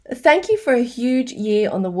Thank you for a huge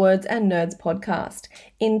year on the Words and Nerds podcast.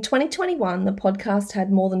 In 2021, the podcast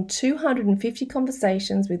had more than 250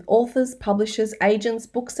 conversations with authors, publishers, agents,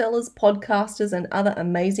 booksellers, podcasters, and other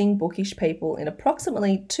amazing bookish people in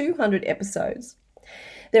approximately 200 episodes.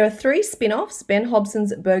 There are 3 spin-offs: Ben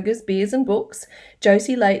Hobson's Burgers, Beers and Books,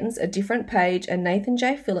 Josie Layton's A Different Page, and Nathan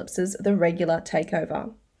J. Phillips's The Regular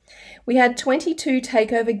Takeover. We had 22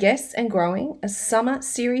 takeover guests and growing, a summer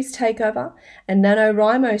series takeover, a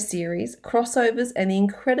NaNoWriMo series, crossovers, and the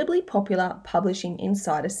incredibly popular Publishing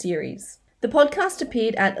Insider series. The podcast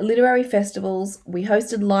appeared at literary festivals. We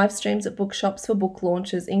hosted live streams at bookshops for book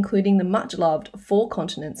launches, including the much-loved 4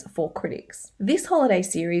 Continents, 4 Critics. This holiday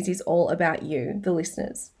series is all about you, the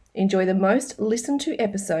listeners. Enjoy the most listened to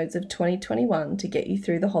episodes of 2021 to get you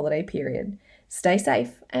through the holiday period. Stay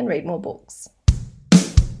safe and read more books.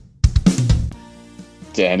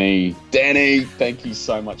 Danny, thank you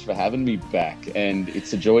so much for having me back, and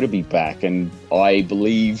it's a joy to be back. And I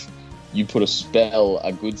believe you put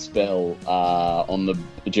a good spell on the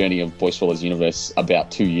journey of Boy Swallows Universe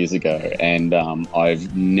about 2 years ago, and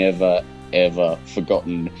I've never ever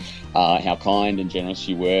forgotten how kind and generous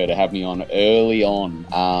you were to have me on early on,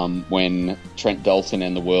 when Trent Dalton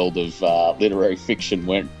and the world of literary fiction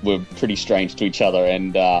were pretty strange to each other,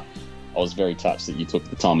 and I was very touched that you took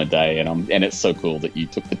the time of day, and it's so cool that you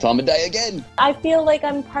took the time of day again. I feel like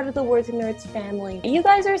I'm part of the Words and Nerds family. You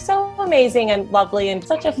guys are so amazing and lovely, and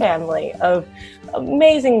such a family of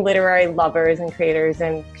amazing literary lovers and creators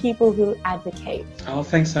and people who advocate. Oh,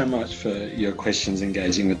 thanks so much for your questions,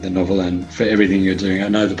 engaging with the novel, and for everything you're doing. I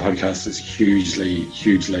know the podcast is hugely,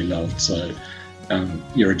 hugely loved, so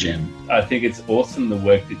you're a gem. I think it's awesome the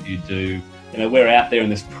work that you do. You know, we're out there in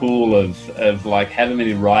this pool of like however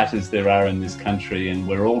many writers there are in this country, and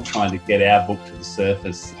we're all trying to get our book to the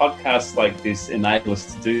surface. Podcasts like this enable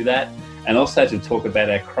us to do that, and also to talk about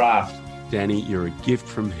our craft. Danny, you're a gift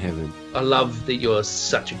from heaven. I love that you're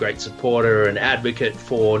such a great supporter and advocate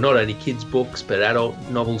for not only kids' books, but adult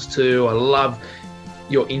novels too. I love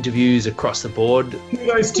your interviews across the board.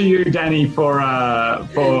 Kudos to you, Danny, for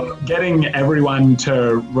getting everyone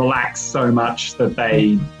to relax so much that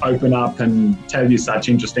they open up and tell you such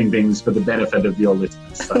interesting things for the benefit of your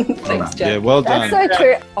listeners. So, Thanks, Jack. Yeah, well done. That's so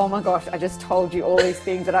true. Oh my gosh, I just told you all these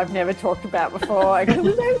things that I've never talked about before. I go,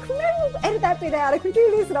 no, edit that bit out. I could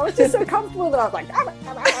do this, and I was just so comfortable that I was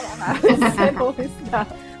like, said all this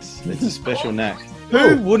stuff. It's a special knack.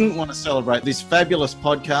 Who wouldn't want to celebrate this fabulous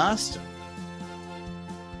podcast?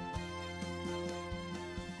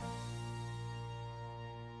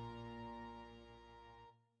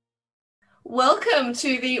 Welcome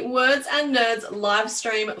to the Words and Nerds live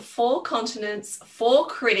stream, 4 Continents, 4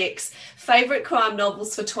 Critics, Favourite Crime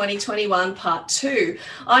Novels for 2021 Part 2.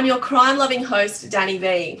 I'm your crime-loving host, Danny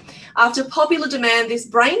V. After popular demand, this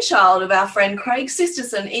brainchild of our friend Craig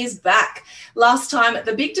Sisterson is back. Last time,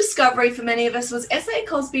 the big discovery for many of us was S.A.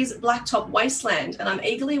 Cosby's Blacktop Wasteland, and I'm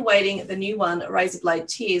eagerly awaiting the new one, Razorblade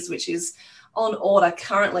Tears, which is on order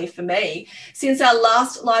currently for me. Since our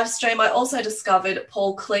last live stream, I also discovered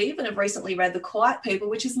Paul Cleave and have recently read The Quiet People,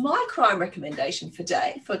 which is my crime recommendation for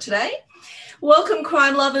today. Welcome,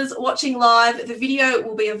 crime lovers watching live. The video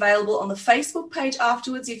will be available on the Facebook page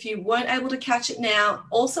afterwards if you weren't able to catch it now,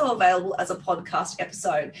 also available as a podcast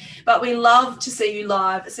episode. But we love to see you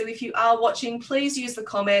live. So if you are watching, please use the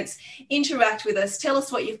comments, interact with us, tell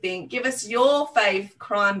us what you think, give us your fave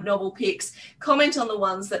crime novel picks, comment on the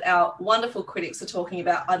ones that our wonderful critics are talking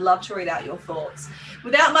about. I'd love to read out your thoughts.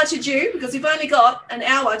 Without much ado, because we've only got an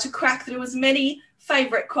hour to crack through as many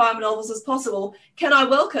favourite crime novels as possible, can I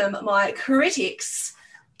welcome my critics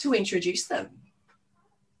to introduce them?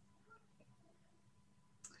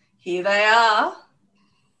 Here they are.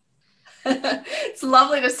 It's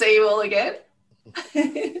lovely to see you all again.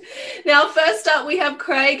 Now, first up, we have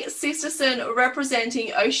Craig Sisterson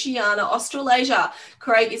representing Oceania, Australasia.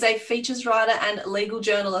 Craig is a features writer and legal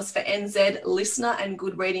journalist for NZ, Listener and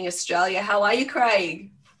Good Reading Australia. How are you,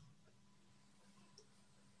 Craig?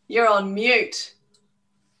 You're on mute.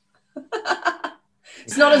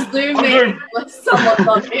 It's not a Zoom meeting, someone's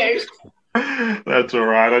on mute. That's all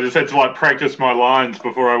right. I just had to practice my lines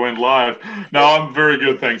before I went live. No, I'm very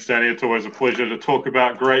good. Thanks, Danny. It's always a pleasure to talk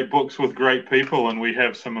about great books with great people, and we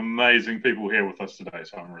have some amazing people here with us today,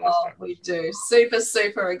 so I'm really stoked. We do. Super,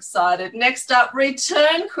 super excited. Next up,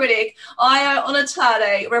 return critic Io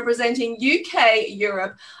Onatade, representing UK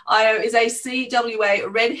Europe. Io is a CWA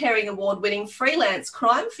Red Herring Award-winning freelance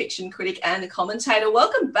crime fiction critic and commentator.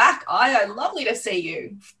 Welcome back, Io. Lovely to see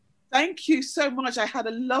you. Thank you so much. I had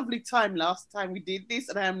a lovely time last time we did this,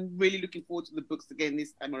 and I'm really looking forward to the books again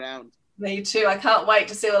this time around. Me too. I can't wait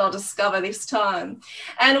to see what I'll discover this time.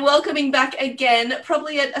 And welcoming back again,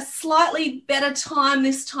 probably at a slightly better time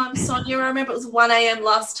this time, Sonia. I remember it was 1 a.m.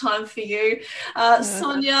 last time for you.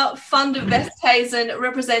 Sonia van der Westhuizen,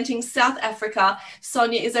 representing South Africa.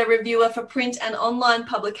 Sonia is a reviewer for print and online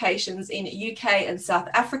publications in UK and South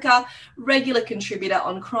Africa, regular contributor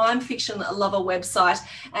on Crime Fiction Lover website,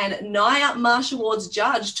 and Naya Marsh Awards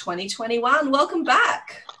Judge 2021. Welcome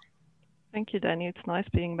back. Thank you, Danny. It's nice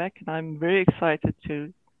being back, and I'm very excited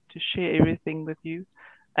to share everything with you,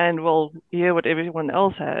 and we'll hear what everyone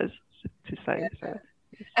else has to say. So.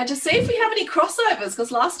 And to see if we have any crossovers,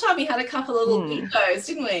 because last time we had a couple of little bingos,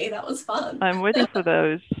 didn't we? That was fun. I'm waiting for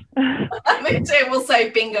those. Me too. We'll say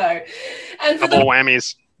bingo. And for double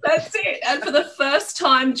whammies. That's it. And for the first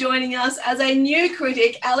time joining us as a new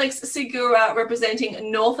critic, Alex Segura,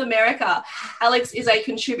 representing North America. Alex is a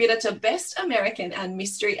contributor to Best American and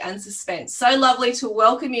Mystery and Suspense. So lovely to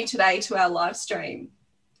welcome you today to our live stream.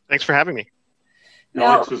 Thanks for having me.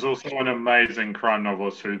 Alex is also an amazing crime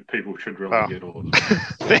novelist who people should really get all of.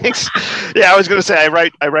 Thanks. Yeah, I was going to say I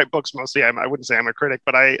write books mostly. I wouldn't say I'm a critic,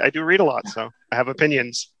 but I do read a lot, so I have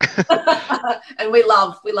opinions. And we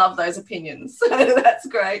love those opinions. So that's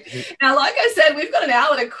great. Now, like I said, we've got an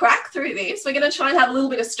hour to crack through this. We're going to try and have a little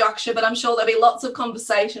bit of structure, but I'm sure there'll be lots of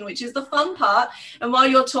conversation, which is the fun part. And while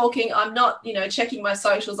you're talking, I'm not, checking my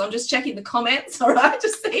socials. I'm just checking the comments, all right, to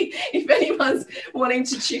see if anyone's wanting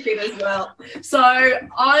to chip in as well. So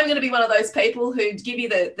I'm going to be one of those people who give you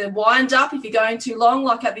the wind up if you're going too long,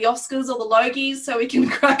 like at the Oscars or the Logies, so we can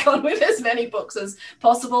crack on with as many books as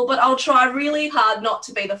possible. But I'll try really hard not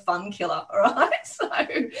to be the fun killer, all right? So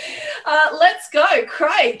let's go.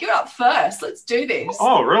 Craig, you're up first. Let's do this.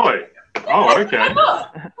 Oh, really? Oh, okay.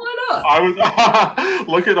 Why not? I was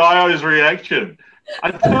look at Io's reaction.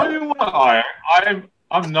 I tell you what, Io,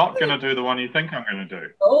 I'm not going to do the one you think I'm going to do.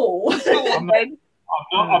 Oh.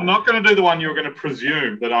 I'm not going to do the one you're going to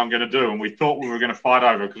presume that I'm going to do, and we thought we were going to fight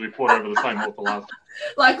over because we fought over the same author last time.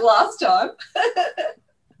 Like last time.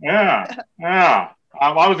 Yeah.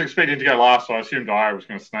 I was expecting to go last, so I assumed Io was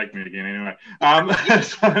going to snake me again anyway. But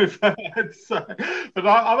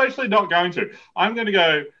I'm actually not going to. I'm going to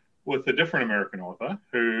go with a different American author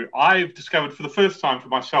who I've discovered for the first time for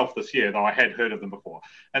myself this year, though I had heard of them before.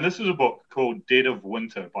 And this is a book called Dead of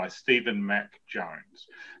Winter by Stephen Mac Jones.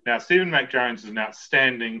 Now, Stephen Mac Jones is an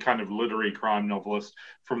outstanding kind of literary crime novelist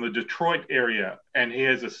from the Detroit area, and he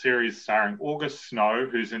has a series starring August Snow,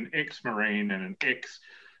 who's an ex-Marine and an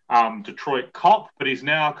ex-Detroit cop, but he's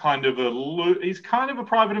now kind of a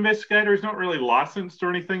private investigator. He's not really licensed or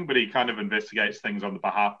anything, but he kind of investigates things on the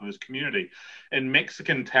behalf of his community in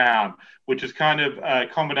Mexican Town, which is kind of a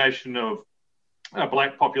combination of a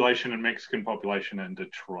black population and Mexican population in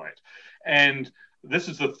Detroit. And this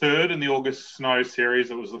is the third in the August Snow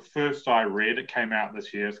series. It was the first I read. It came out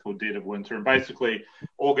this year. It's called Dead of Winter. And basically,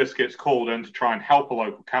 August gets called in to try and help a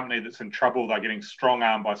local company that's in trouble. They're getting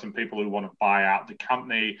strong-armed by some people who want to buy out the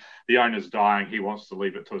company. The owner's dying. He wants to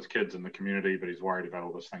leave it to his kids in the community, but he's worried about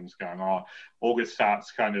all these things going on. August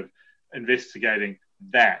starts kind of investigating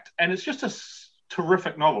that. And it's just a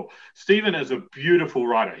terrific novel. Stephen is a beautiful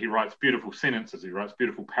writer. He writes beautiful sentences. He writes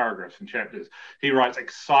beautiful paragraphs and chapters. He writes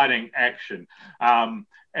exciting action. And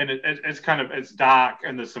it's dark,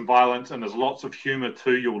 and there's some violence, and there's lots of humor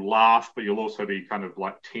too. You'll laugh, but you'll also be kind of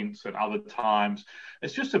like tense at other times.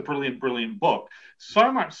 It's just a brilliant, brilliant book.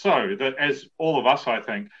 So much so that, as all of us, I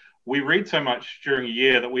think, we read so much during a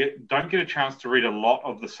year that we don't get a chance to read a lot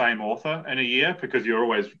of the same author in a year because you're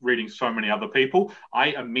always reading so many other people. I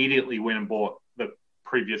immediately went and bought the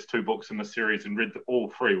previous two books in the series and read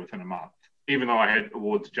all three within a month, even though I had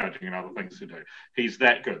awards judging and other things to do. He's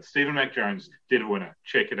that good. Stephen Mac Jones, Dead of Winter.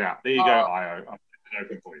 Check it out. There you go, Io. I'm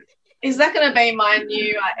open for you. Is that going to be my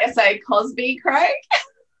new S.A. Cosby, Craig?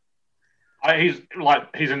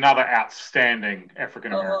 He's another outstanding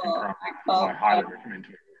African-American crime. I highly recommend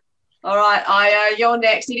it. All right, Io, you're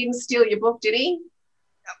next. He didn't steal your book, did he?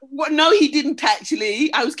 Well, no, he didn't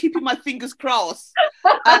actually. I was keeping my fingers crossed.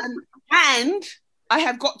 And I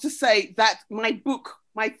have got to say that my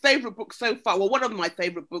favourite book so far, well, one of my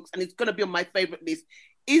favourite books, and it's going to be on my favourite list,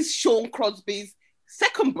 is Sean Crosby's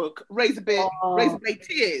second book, Razorblade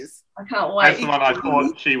Tears. I can't wait. That's the one I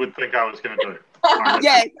thought she would think I was going to do.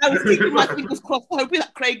 Yes, I was keeping my fingers crossed, hoping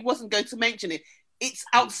that Craig wasn't going to mention it. It's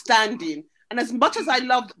outstanding. And as much as I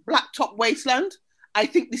loved Blacktop Wasteland, I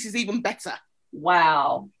think this is even better.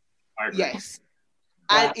 Wow. Yes.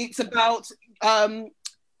 Wow. And it's about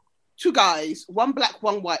two guys, one black,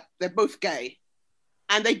 one white. They're both gay.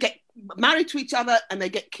 And they get married to each other and they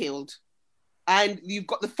get killed. And you've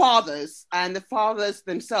got the fathers, and the fathers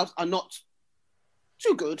themselves are not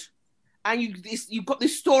too good. and you've got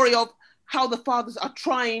this story of how the fathers are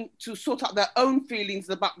trying to sort out their own feelings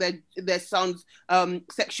about their son's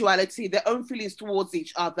sexuality, their own feelings towards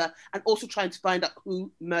each other, and also trying to find out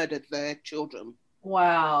who murdered their children.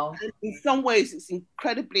 Wow. And in some ways, it's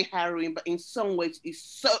incredibly harrowing, but in some ways,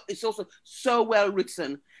 it's also so well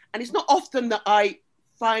written. And it's not often that I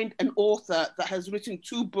find an author that has written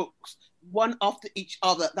 2 books, one after each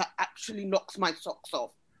other, that actually knocks my socks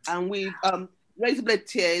off. And with Razorblade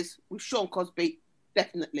Tears with Sean Cosby,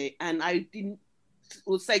 definitely. And I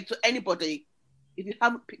will say to anybody, if you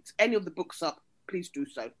haven't picked any of the books up, please do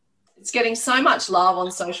so. It's getting so much love on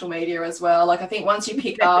social media as well. Like, I think once you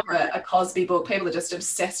pick up a Cosby book, people are just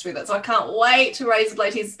obsessed with it. So I can't wait to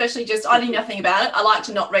Razorblade Tears, especially I knew nothing about it. I like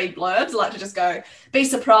to not read blurbs. I like to just go, be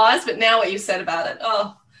surprised. But now what you said about it,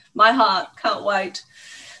 oh, my heart, can't wait.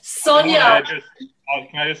 Sonia.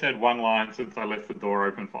 Can I just add one line since I left the door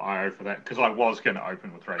open for IO for that? Because I was going to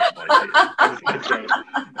open with Razorblade Tears.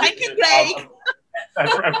 Thank you, Greg.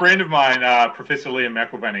 A friend of mine, Professor Liam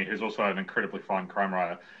McElvany, who's also an incredibly fine crime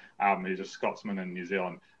writer, he's a Scotsman in New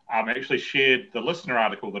Zealand, actually shared the listener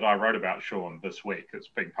article that I wrote about Sean this week. It's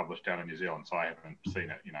being published down in New Zealand, so I haven't seen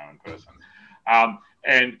it, in person.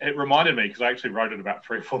 And it reminded me, because I actually wrote it about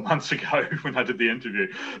 3 or 4 months ago when I did the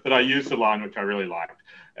interview, that I used a line which I really liked,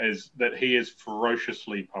 is that he is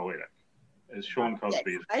ferociously poetic. As Sean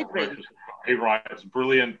Cosby is ferocious. He writes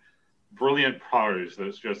brilliant prose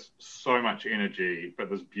that's just so much energy, but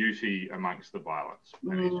there's beauty amongst the violence.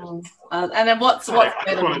 And then what's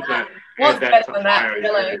better than that? What's better than that,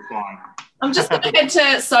 really? I'm just going to head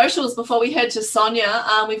to socials before we head to Sonia.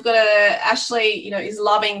 We've got Ashley, is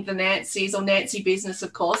loving the Nancy's, or Nancy Business,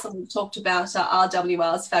 of course, and we've talked about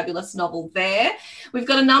RWR's fabulous novel there. We've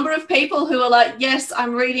got a number of people who are like, yes,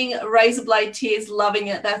 I'm reading Razorblade Tears, loving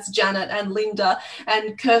it. That's Janet and Linda,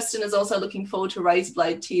 and Kirsten is also looking forward to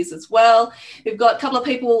Razorblade Tears as well. We've got a couple of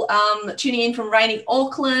people tuning in from rainy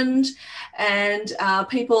Auckland, and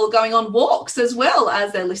people going on walks as well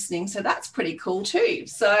as they're listening, so that's pretty cool too.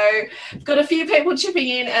 So got a few people chipping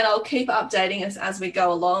in, and I'll keep updating us as we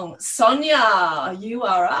go along. Sonia, you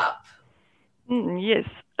are up. Yes.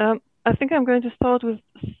 I think I'm going to start with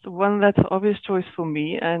one that's an obvious choice for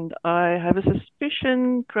me, and I have a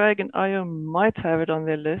suspicion Craig and Io might have it on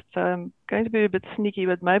their list, so I'm going to be a bit sneaky,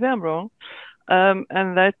 but maybe I'm wrong.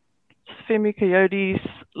 And that's Femi Coyote's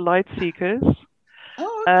Light Seekers.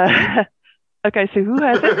 Oh, okay. Okay, so who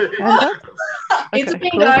has it? Hand up. It's a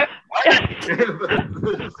bingo.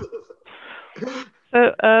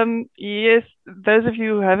 So, yes, those of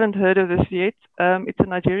you who haven't heard of this yet, it's a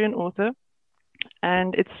Nigerian author,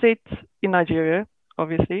 and it's set in Nigeria,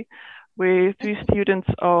 obviously, where 3 students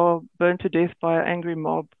are burned to death by an angry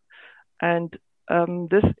mob. And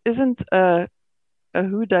this isn't a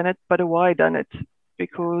whodunit, but a why-done-it,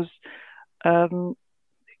 because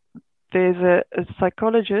there's a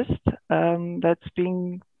psychologist that's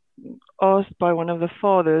being asked by one of the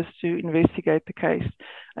fathers to investigate the case,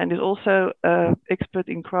 and is also an expert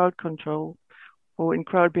in crowd control, or in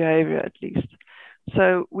crowd behavior at least.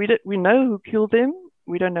 So we know who killed them,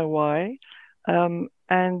 we don't know why, and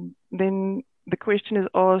then the question is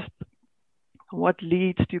asked, what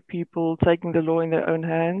leads to people taking the law in their own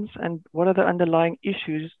hands, and what are the underlying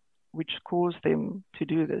issues which cause them to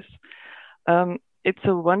do this? It's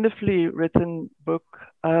a wonderfully written book.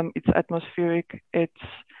 It's atmospheric. It's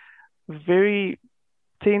very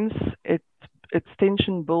tense. Its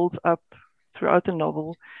tension builds up throughout the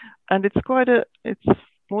novel, and it's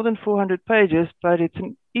more than 400 pages, but it's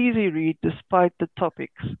an easy read despite the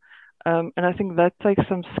topics. And I think that takes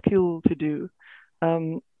some skill to do.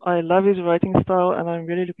 I love his writing style, and I'm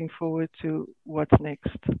really looking forward to what's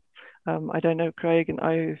next. I don't know, Craig and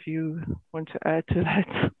I, if you want to add to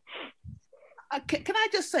that. Can I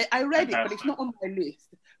just say, I read it, but it's not on my list.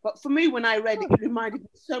 But for me, when I read it, it reminded me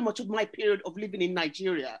so much of my period of living in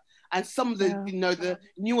Nigeria, and some of the, the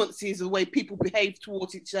nuances of the way people behave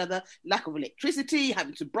towards each other, lack of electricity,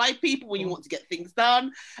 having to bribe people when you want to get things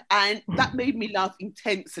done, and that made me laugh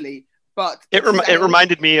intensely. But it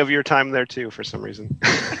reminded me of your time there too, for some reason.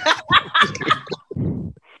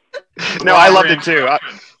 No, I loved it too.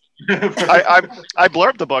 I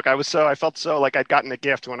blurbed the book. I felt so like I'd gotten a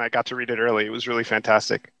gift when I got to read it early. It was really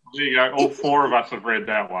fantastic. There you go. All 4 of us have read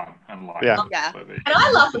that one and liked it. And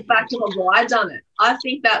I love the fact of a why done it. I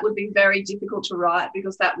think that would be very difficult to write,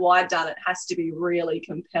 because that why done it has to be really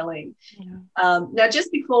compelling. Yeah. Now,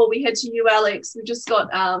 just before we head to you, Alex, we've just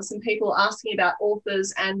got some people asking about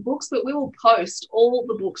authors and books, but we will post all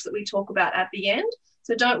the books that we talk about at the end.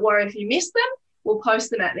 So don't worry if you miss them. We'll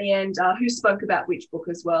post them at the end, who spoke about which book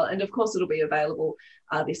as well. And of course, it'll be available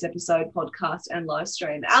this episode, podcast, and live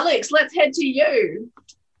stream. Alex, let's head to you.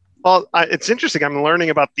 Well, it's interesting. I'm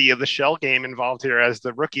learning about the shell game involved here as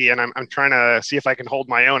the rookie, and I'm trying to see if I can hold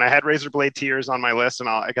my own. I had Razorblade Tears on my list, and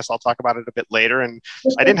I guess I'll talk about it a bit later. And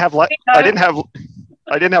I didn't have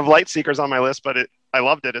Lightseekers on my list, but I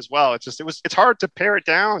loved it as well. It's hard to pare it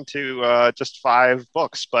down to just 5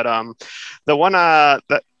 books. But the one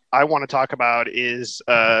that I want to talk about is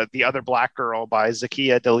The Other Black Girl by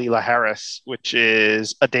Zakiya Dalila Harris, which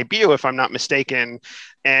is a debut, if I'm not mistaken.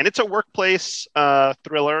 And it's a workplace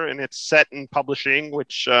thriller, and it's set in publishing,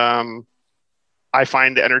 which I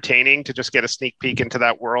find entertaining to just get a sneak peek into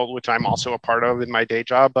that world, which I'm also a part of in my day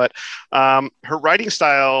job. But her writing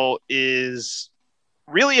style is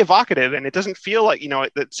really evocative, and it doesn't feel like,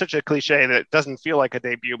 it's such a cliche that it doesn't feel like a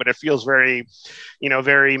debut, but it feels very,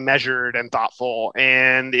 very measured and thoughtful.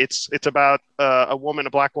 And it's about a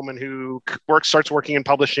black woman who starts working in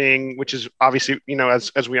publishing, which is obviously,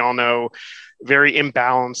 as we all know, very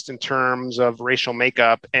imbalanced in terms of racial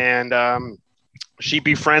makeup. And she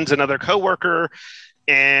befriends another coworker,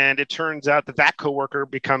 and it turns out that coworker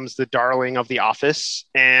becomes the darling of the office.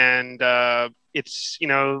 And it's,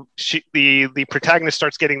 the protagonist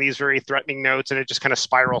starts getting these very threatening notes, and it just kind of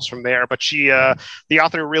spirals from there. But the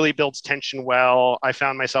author really builds tension well. I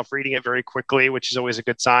found myself reading it very quickly, which is always a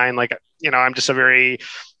good sign. Like, I'm just a very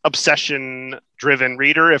obsession-driven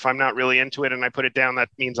reader. If I'm not really into it and I put it down, that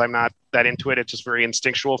means I'm not that into it. It's just very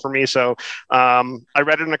instinctual for me. So I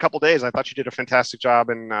read it in a couple days. I thought she did a fantastic job,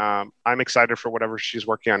 and I'm excited for whatever she's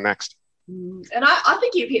working on next. And I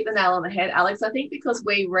think you've hit the nail on the head, Alex. I think because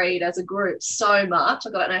we read as a group so much,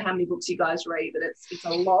 I don't know how many books you guys read, but it's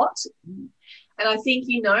a lot. And I think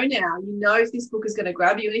now, if this book is going to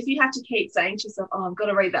grab you. And if you have to keep saying to yourself, I've got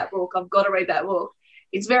to read that book, I've got to read that book,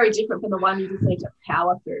 it's very different from the one you just need to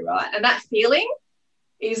power through, right? And that feeling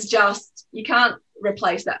is just, you can't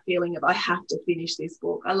replace that feeling of I have to finish this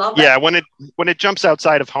book. I love that. Yeah, when it jumps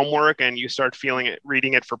outside of homework and you start feeling it,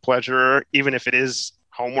 reading it for pleasure, even if it is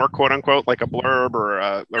homework, quote unquote, like a blurb or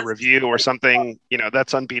a review or something,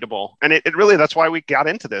 that's unbeatable. And it really, that's why we got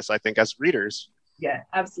into this, I think, as readers. Yeah,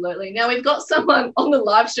 absolutely. Now we've got someone on the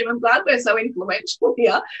live stream. I'm glad we're so influential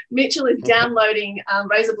here. Mitchell is downloading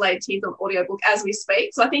Razorblade Tears on audiobook as we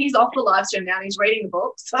speak. So I think he's off the live stream now and he's reading the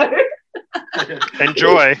book. So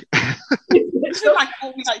enjoy. It's like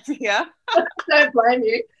what we like to hear. Don't blame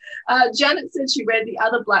you. Janet said she read The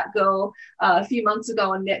Other Black Girl a few months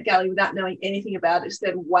ago on NetGalley without knowing anything about it. She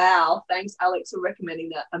said, wow, thanks, Alex, for recommending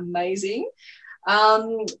that. Amazing.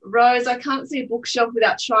 Rose, I can't see a bookshelf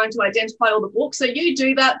without trying to identify all the books. So you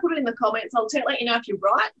do that. Put it in the comments. I'll let you know if you're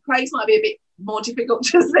right. Craig's might be a bit more difficult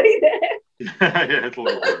to see there. Yeah, it's a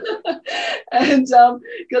little bit. And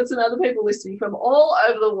got some other people listening from all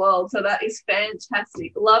over the world. So that is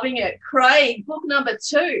fantastic. Loving it. Craig, book number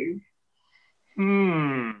 2.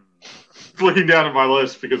 Looking down at my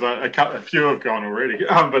list because a few have gone already.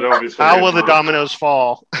 But obviously, how will the dominoes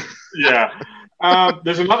fall? Yeah.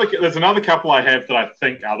 There's another couple I have that I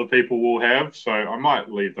think other people will have, so I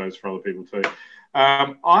might leave those for other people too.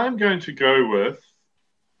 I'm going to go with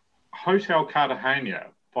Hotel Cartagena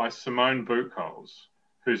by Simone Buchholz,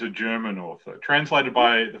 who's a German author, translated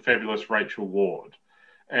by the fabulous Rachel Ward.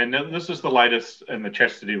 And this is the latest in the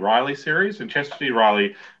Chastity Riley series, and Chastity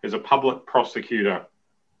Riley is a public prosecutor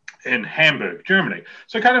in Hamburg, Germany.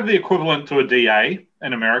 So kind of the equivalent to a DA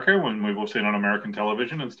in America, when we've all seen on American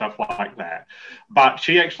television and stuff like that. But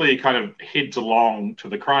she actually kind of heads along to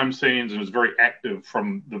the crime scenes and is very active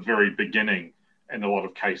from the very beginning in a lot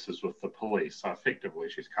of cases with the police. So effectively,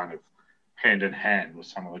 she's kind of hand in hand with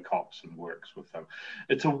some of the cops and works with them.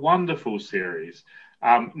 It's a wonderful series.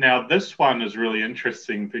 Now, this one is really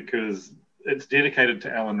interesting because it's dedicated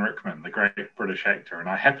to Alan Rickman, the great British actor, and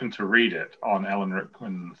I happened to read it on Alan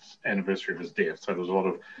Rickman's anniversary of his death. So there was a lot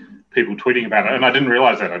of people tweeting about it, and I didn't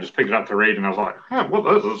realize that. I just picked it up to read, and I was like,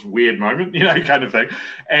 what is this weird moment, kind of thing.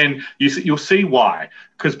 And you'll see why.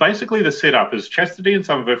 Because basically the setup is Chastity and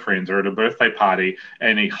some of her friends are at a birthday party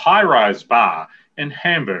in a high-rise bar in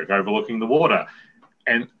Hamburg overlooking the water,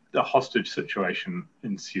 and the hostage situation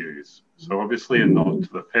ensues. So obviously a nod to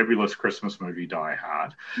the fabulous Christmas movie Die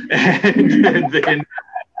Hard.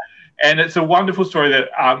 And it's a wonderful story that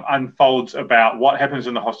unfolds about what happens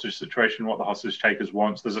in the hostage situation, what the hostage takers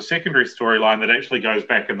wants. There's a secondary storyline that actually goes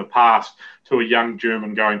back in the past to a young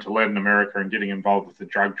German going to Latin America and getting involved with the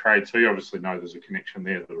drug trade. So you obviously know there's a connection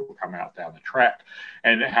there that will come out down the track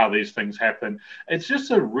and how these things happen. It's just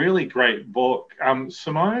a really great book.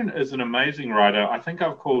 Simone is an amazing writer. I think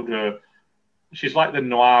I've called her, she's like the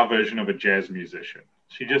noir version of a jazz musician.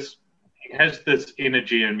 She just has this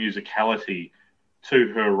energy and musicality to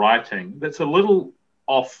her writing that's a little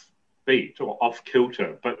offbeat or off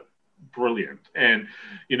kilter, but brilliant. And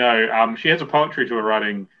she has a poetry to her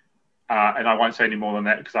writing, and I won't say any more than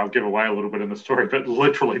that because I'll give away a little bit in the story, but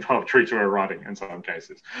literally poetry to her writing in some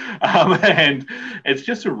cases. And it's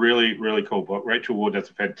just a really, really cool book. Rachel Ward does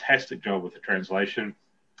a fantastic job with the translation.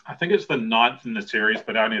 I think it's the 9th in the series,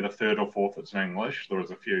 but only the 3rd or 4th that's in English. There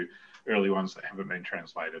was a few early ones that haven't been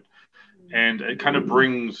translated. And it kind of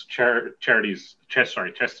brings Chastity's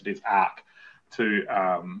arc to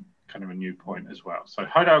kind of a new point as well. So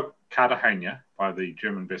Hodo Cartagena by the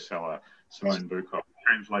German bestseller Simone Bukov,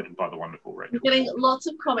 translated by the wonderful Rachel. We're getting lots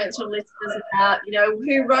of comments from listeners about,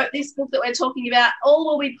 who wrote this book that we're talking about. All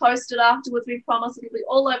will be posted afterwards. We promise it'll be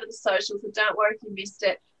all over the socials, so don't worry if you missed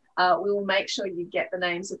it. We will make sure you get the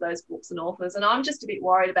names of those books and authors. And I'm just a bit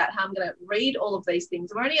worried about how I'm going to read all of these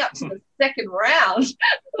things. We're only up to the second round.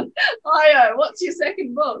 Io, what's your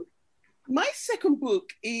second book? My second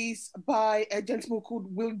book is by a gentleman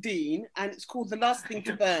called Will Dean, and it's called The Last Thing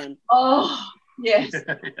to Burn. Oh, yes.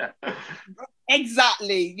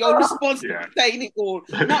 Exactly. Your response to saying it all.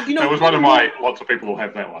 Now, that was one of my, lots of people will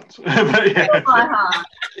have that one.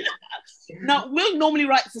 Now, Will normally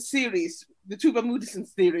writes a series, the Tuva Moodyson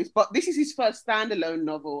series, but this is his first standalone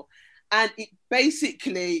novel. And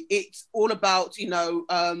it's all about,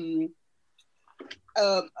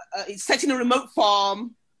 it's set in a remote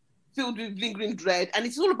farm filled with lingering dread. And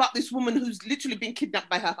it's all about this woman who's literally been kidnapped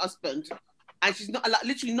by her husband. And she's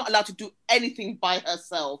literally not allowed to do anything by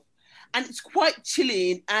herself. And it's quite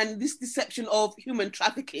chilling, and this deception of human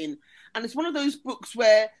trafficking. And it's one of those books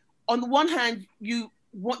where, on the one hand, you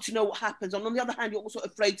want to know what happens, and on the other hand, you're also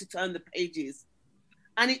afraid to turn the pages.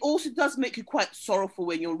 And it also does make you quite sorrowful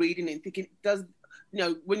when you're reading it and thinking,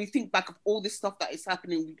 when you think back of all this stuff that is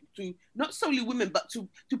happening to not solely women, but to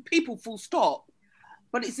people full stop.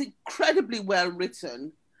 But it's incredibly well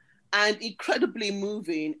written and incredibly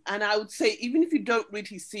moving. And I would say, even if you don't read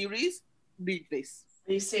his series, read this.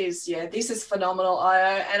 This is phenomenal,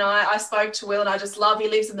 Io. And I spoke to Will, and I just love, he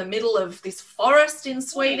lives in the middle of this forest in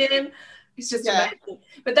Sweden. It's just amazing.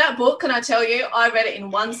 But that book, can I tell you, I read it in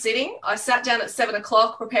one sitting. I sat down at 7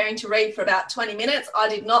 o'clock preparing to read for about 20 minutes. I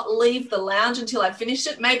did not leave the lounge until I finished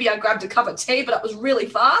it. Maybe I grabbed a cup of tea, but it was really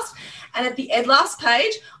fast. And at the last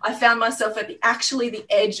page, I found myself at the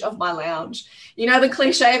edge of my lounge. You know the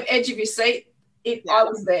cliche of edge of your seat? I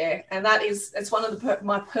was there, and it's one of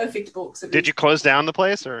my perfect books. Did you close down the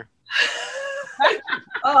place, or?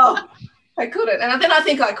 Oh, I couldn't, and then I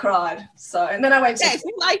think I cried. And then I went to. Yes,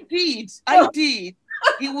 I did.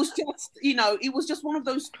 It was just, it was just one of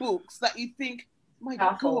those books that you think, my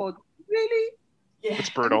God, really? Yeah, it's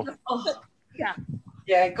brutal.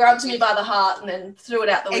 Yeah, grabbed me by the heart and then threw it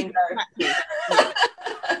out the window.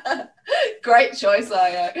 Great choice,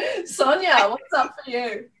 Io. Sonia, what's up for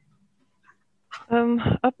you?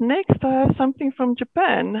 Up next, I have something from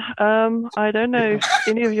Japan. I don't know if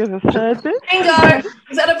any of you have heard this. Bingo!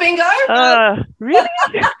 Is that a bingo? Really?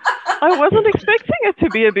 I wasn't expecting it to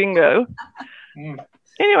be a bingo.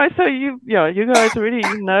 Anyway, so you guys already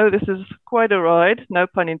know this is quite a ride, no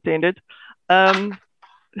pun intended.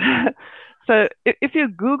 So if you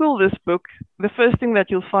Google this book, the first thing that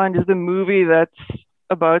you'll find is the movie that's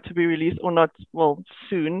about to be released, or not, well,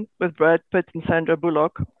 soon, with Brad Pitt and Sandra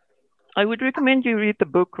Bullock. I would recommend you read the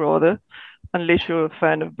book rather, unless you're a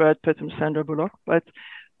fan of Brad Pitt and Sandra Bullock. But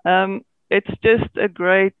it's just a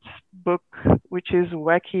great book, which is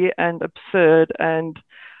wacky and absurd, and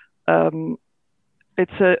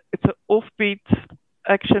it's an offbeat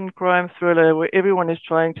action crime thriller where everyone is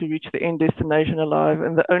trying to reach the end destination alive,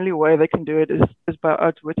 and the only way they can do it is by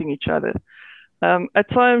outwitting each other. At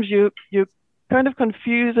times you kind of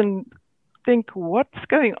confuse and think, what's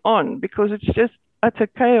going on? Because it's just utter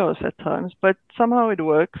chaos at times, but somehow it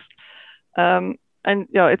works. And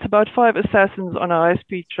it's about 5 assassins on a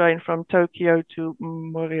high-speed train from Tokyo to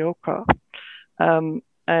Morioka.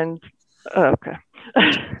 Okay.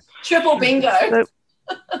 Triple bingo.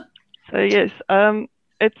 So yes,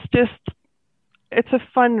 it's a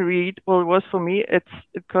fun read. Well, it was for me. It's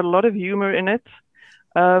got a lot of humor in it.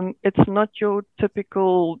 It's not your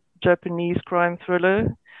typical Japanese crime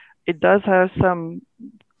thriller. It does have some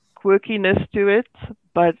quirkiness to it,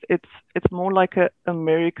 but it's more like a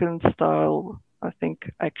American style, I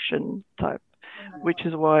think, action type, which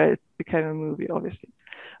is why it became a movie, obviously.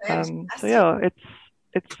 So yeah,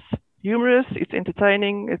 it's humorous, it's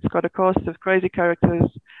entertaining, it's got a cast of crazy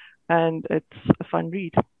characters, and it's a fun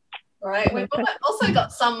read. Right. We've also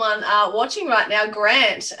got someone watching right now,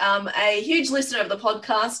 Grant, a huge listener of the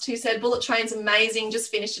podcast, who said Bullet Train's amazing,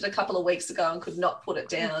 just finished it a couple of weeks ago and could not put it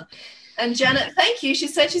down. And Janet, thank you. She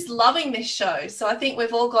said she's loving this show. So I think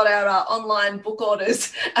we've all got our online book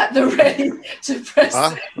orders at the ready to press.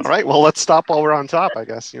 All right. Well, let's stop while we're on top, I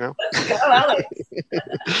guess, you know.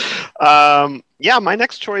 Yeah, my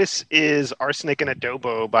next choice is Arsenic and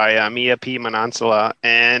Adobo by Mia P. Manansala.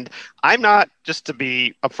 And I'm not, just to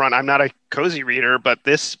be upfront, I'm not a cozy reader, but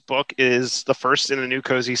this book is the first in a new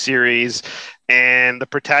cozy series. And the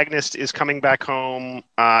protagonist is coming back home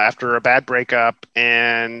after a bad breakup,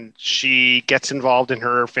 and she gets involved in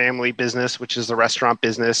her family business, which is the restaurant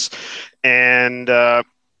business. And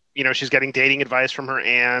you know, she's getting dating advice from her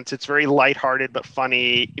aunt. It's very lighthearted but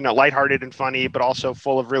funny, you know, lighthearted and funny, but also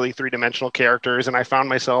full of really three-dimensional characters. And I found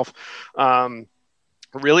myself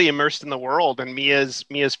really immersed in the world. And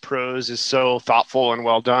Mia's prose is so thoughtful and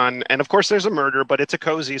well done. And of course, there's a murder, but it's a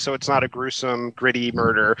cozy, so it's not a gruesome, gritty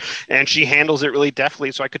murder. And she handles it really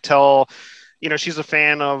deftly. So I could tell, you know, she's a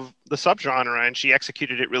fan of the subgenre, and she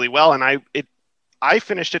executed it really well. And I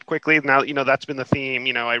finished it quickly. Now, you know, that's been the theme.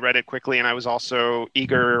 You know, I read it quickly, and I was also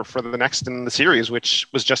eager for the next in the series, which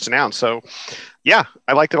was just announced. So, yeah,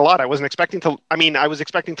 I liked it a lot. I wasn't expecting to. I mean, I was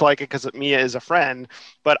expecting to like it because Mia is a friend,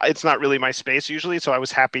 but it's not really my space usually. So I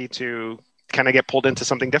was happy to kind of get pulled into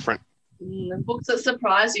something different. Books that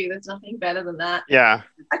surprise you. There's nothing better than that. Yeah.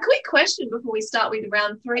 A quick question before we start with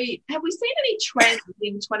round 3. Have we seen any trends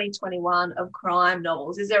in 2021 of crime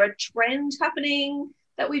novels? Is there a trend happening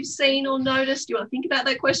that we've seen or noticed? Do you want to think about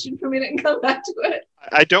that question for a minute and come back to it?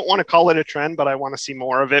 I don't want to call it a trend, but I want to see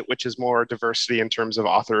more of it, which is more diversity in terms of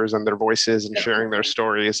authors and their voices and sharing their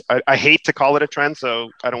stories. I hate to call it a trend,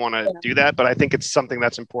 so I don't want to do that, but I think it's something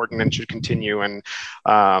that's important and should continue. And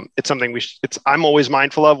it's something I'm always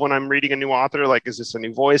mindful of when I'm reading a new author, like, is this a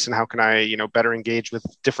new voice, and how can I, you know, better engage with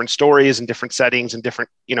different stories and different settings and different,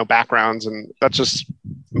 you know, backgrounds. And that's just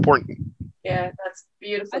important. Yeah, that's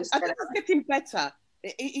beautiful. I think it's getting better.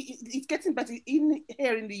 It's getting better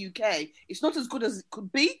here in the UK. It's not as good as it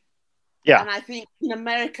could be. Yeah. And I think in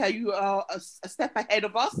America, you are a step ahead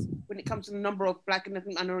of us when it comes to the number of Black and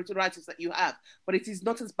minority writers that you have. But it is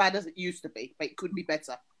not as bad as it used to be, but it could be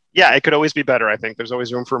better. Yeah, it could always be better. I think there's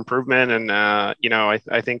always room for improvement. And, you know,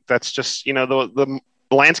 I think that's just, you know, the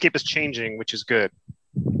landscape is changing, which is good.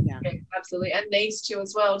 Yeah, absolutely. And needs to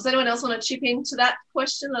as well. Does anyone else want to chip into that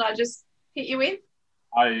question that I just hit you with?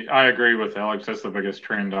 I agree with Alex. That's the biggest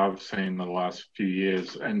trend I've seen in the last few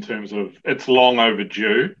years in terms of it's long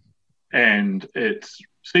overdue, and it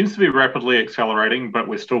seems to be rapidly accelerating, but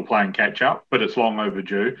we're still playing catch up, but it's long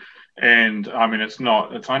overdue. And I mean, it's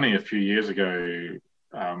only a few years ago,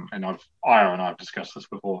 and Io and I have discussed this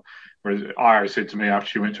before, where Io said to me after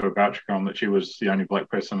she went to a Bouchercon that she was the only Black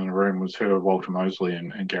person in the room was her, Walter Mosley,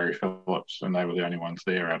 and Gary Phillips, and they were the only ones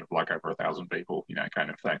there out of like over 1,000 people, you know, kind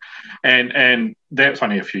of thing. And that's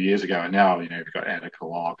only a few years ago, and now, you know, you've got Attica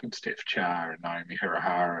Locke and Steph Char and Naomi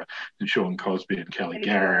Hirahara and Sean Cosby and Kelly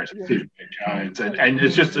Garrett and Stephen Jones, and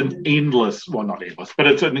it's just an endless, well, not endless, but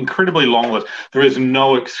it's an incredibly long list. There is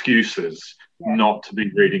no excuses not to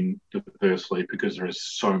be reading diversely because there is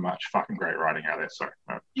so much fucking great writing out there. So,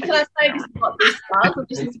 can I say this is what this does?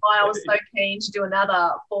 This is why I was so keen to do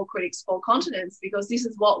another 4 Critics, 4 Continents, because this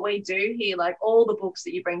is what we do here. Like, all the books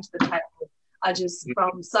that you bring to the table are just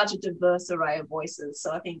from such a diverse array of voices.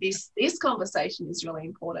 So I think this conversation is really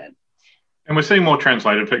important. And we're seeing more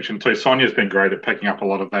translated fiction too. Sonia's been great at picking up a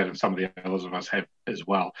lot of that, and some of the others of us have as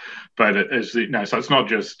well. But it is, you know, so it's not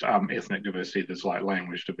just ethnic diversity. There's like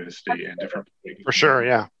language diversity and different. For sure,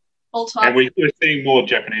 yeah. And we're seeing more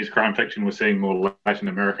Japanese crime fiction. We're seeing more Latin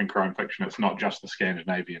American crime fiction. It's not just the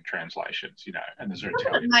Scandinavian translations, you know. And there's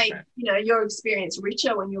Italian. Make, you know, your experience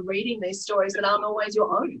richer when you're reading these stories that aren't always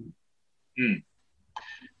your own.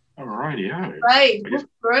 All righty. Great. Book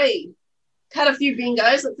 3. Cut a few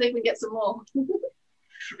bingos. Let's see if we get some more.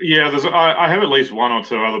 Yeah, I have at least 1 or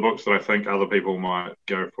 2 other books that I think other people might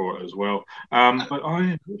go for as well.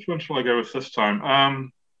 But which one shall I go with this time? I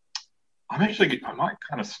might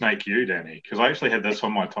kind of snake you, Danny, because I actually had this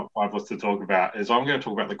on my top 5 list to talk about. Is I'm going to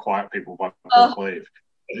talk about The Quiet People by Paul Cleave.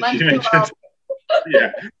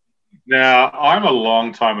 Yeah. Now, I'm a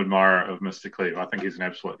long-time admirer of Mr. Cleave. I think he's an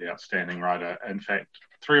absolutely outstanding writer. In fact,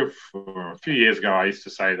 a few years ago, I used to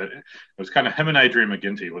say that it was kind of him and Adrian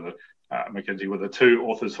McGinty were the 2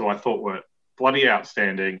 authors who I thought were bloody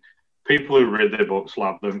outstanding. People who read their books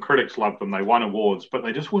loved them. Critics loved them. They won awards, but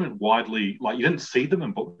they just weren't widely, like, you didn't see them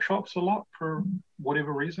in bookshops a lot for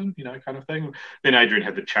whatever reason, you know, kind of thing. Then Adrian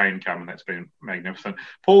had The Chain come, and that's been magnificent.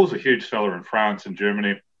 Paul's a huge seller in France and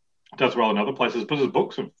Germany. Does well in other places, but his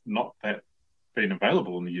books are not that been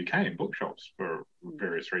available in the UK in bookshops for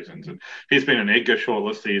various reasons. And he's been an Edgar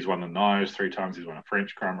shortlist. He's won the Knives 3 times. He's won a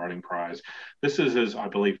French crime writing prize. This is his, I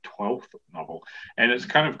believe, 12th novel. And it's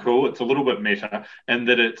kind of cool. It's a little bit meta in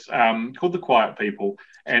that it's called The Quiet People.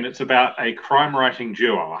 And it's about a crime writing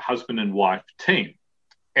duo, a husband and wife team.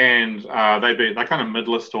 And they're kind of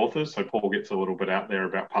mid-list authors, so Paul gets a little bit out there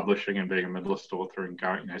about publishing and being a mid-list author and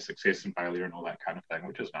going, success and failure and all that kind of thing,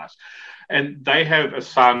 which is nice. And they have a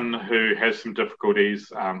son who has some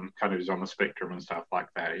difficulties, kind of is on the spectrum and stuff like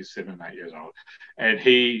that. He's 7 and 8 years old, and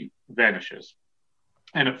he vanishes.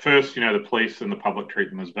 And at first, the police and the public treat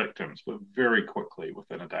them as victims, but very quickly,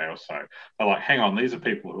 within a day or so, they're like, hang on, these are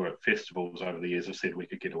people who at festivals over the years have said we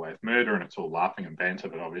could get away with murder, and it's all laughing and banter,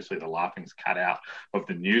 but obviously the laughing's cut out of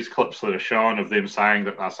the news clips that are shown of them saying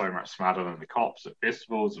that they're so much smarter than the cops at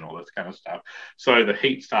festivals and all this kind of stuff. So the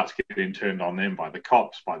heat starts getting turned on them by the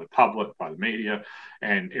cops, by the public, by the media,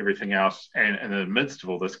 and everything else. And in the midst of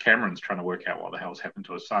all this, Cameron's trying to work out what the hell's happened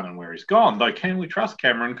to his son and where he's gone. Though, can we trust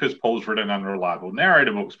Cameron? Because Paul's written unreliable narrator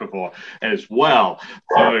books before as well.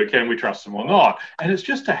 So can we trust him or not? And it's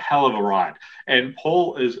just a hell of a ride. And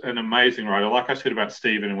Paul is an amazing writer. Like I said about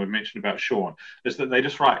Stephen and we mentioned about Sean, is that they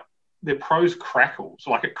just write, their prose crackles,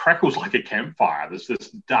 like it crackles like a campfire. There's this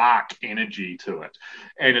dark energy to it.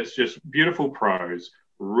 And it's just beautiful prose,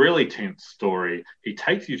 really tense story. He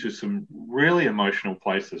takes you to some really emotional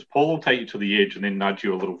places. Paul will take you to the edge and then nudge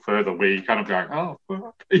you a little further where you're kind of going, oh,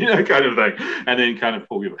 fuck, kind of thing, and then kind of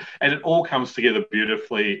pull you. And it all comes together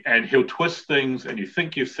beautifully, and he'll twist things and you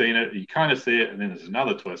think you've seen it, you kind of see it, and then there's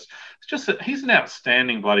another twist. It's just that he's an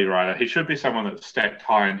outstanding bloody writer. He should be someone that's stacked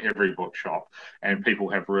high in every bookshop and people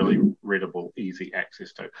have really readable, easy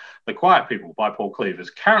access to. The Quiet People by Paul Cleave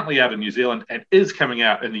is currently out in New Zealand and is coming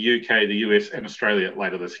out in the UK, the US, and Australia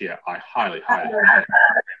later this year. I highly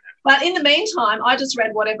But in the meantime, I just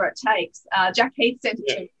read Whatever It Takes. Jack Heath sent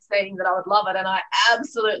it to me saying that I would love it, and I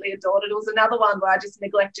absolutely adored it. It was another one where I just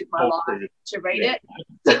neglected my life to read it.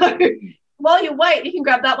 So while you wait, you can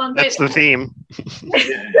grab that one. That's the theme.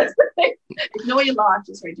 Ignore your life,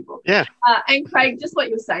 just read your book. Yeah. And Craig, just what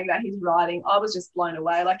you were saying about his writing, I was just blown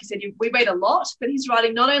away. Like you said, we read a lot, but his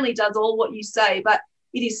writing not only does all what you say, but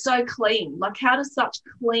it is so clean. Like, how does such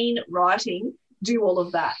clean writing do all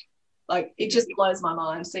of that? Like, it just blows my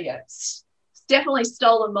mind. So yeah, it's definitely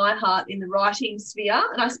stolen my heart in the writing sphere.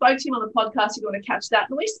 And I spoke to him on the podcast, if you want to catch that.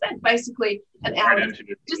 And we spent basically an hour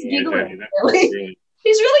just giggling. Really.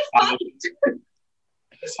 He's really funny.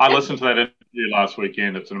 I listened to that interview last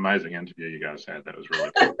weekend. It's an amazing interview you guys had. That was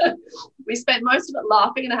really cool. We spent most of it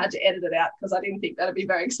laughing, and I had to edit it out because I didn't think that'd be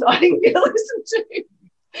very exciting to listen to.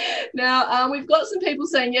 Now, we've got some people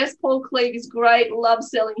saying, yes, Paul Cleave is great, love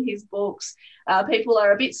selling his books. People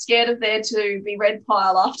are a bit scared of there to be red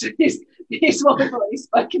pile after this what we've already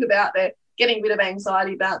spoken about. They're getting a bit of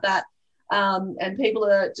anxiety about that. And people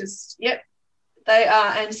are just, they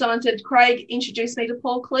are. And someone said, Craig introduced me to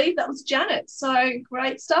Paul Cleave. That was Janet. So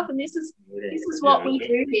great stuff. And this is what we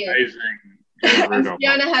do here. Amazing.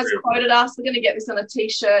 Fiona has quoted us. We're going to get this on a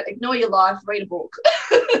T-shirt. Ignore your life, read a book.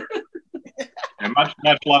 And much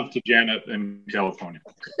love to Janet in California.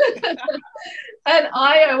 And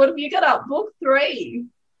Io, what have you got up? Book 3.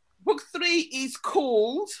 Book 3 is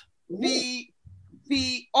called the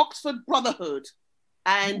Oxford Brotherhood,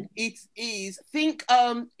 and it is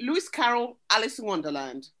Lewis Carroll, Alice in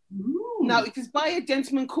Wonderland. Ooh. Now it is by a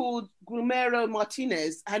gentleman called Guillermo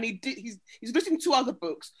Martinez, and he's written 2 other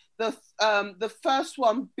books. The first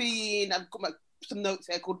one being, I've got some notes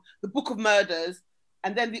here, called The Book of Murders,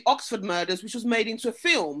 and then The Oxford Murders, which was made into a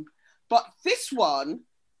film. But this one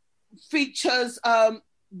features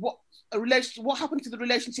what happened to the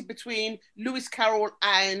relationship between Lewis Carroll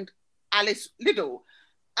and Alice Liddell.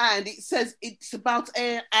 And it says it's about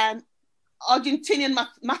an Argentinian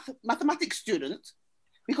mathematics student,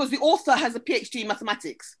 because the author has a PhD in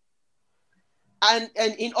mathematics and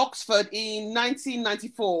in Oxford in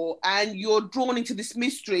 1994, and you're drawn into this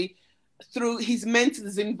mystery through his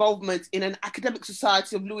mentor's involvement in an academic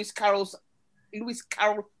society of Lewis Carroll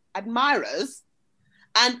admirers.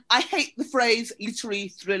 And I hate the phrase literary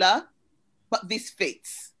thriller, but this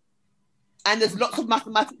fits. And there's lots of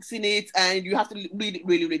mathematics in it, and you have to read it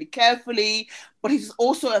really, really carefully. But it's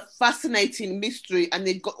also a fascinating mystery, and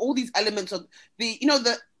they've got all these elements of the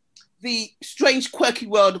strange, quirky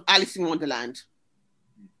world of Alice in Wonderland.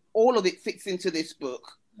 All of it fits into this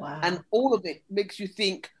book. Wow. And all of it makes you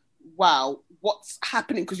think, wow, what's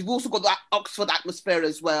happening? Because you've also got that Oxford atmosphere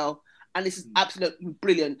as well. And this is absolutely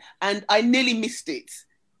brilliant. And I nearly missed it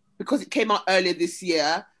because it came out earlier this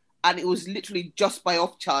year, and it was literally just by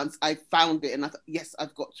off chance I found it. And I thought, yes,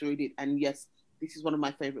 I've got to read it. And yes, this is one of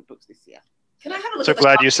my favourite books this year. Can I have a look So at the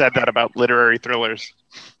glad cover? you said that about literary thrillers.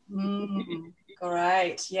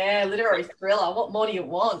 Great. Yeah, literary thriller. What more do you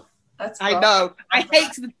want? That's I great. know. I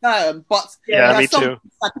hate the term, but Yeah, there are me some too.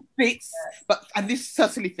 that fits. And this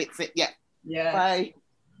certainly fits it. Yeah. Yeah. By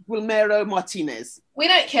Wilmero Martinez. We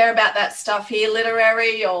don't care about that stuff here,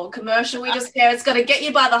 literary or commercial. We just care it's got to get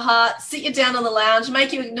you by the heart, sit you down on the lounge,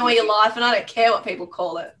 make you ignore your life, and I don't care what people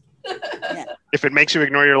call it. If it makes you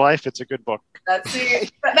ignore your life, it's a good book. That's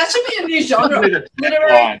it. That should be a new genre.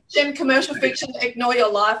 Literary fiction, commercial fiction, ignore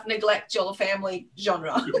your life, neglect your family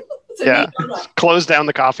genre. It's a Yeah. new genre. Close down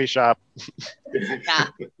the coffee shop.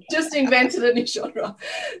 Just invented a new genre.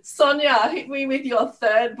 Sonia, hit me with your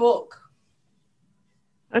third book.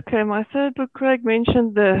 Okay, my third book, Craig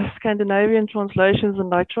mentioned the Scandinavian translations,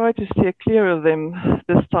 and I try to steer clear of them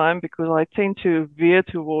this time because I tend to veer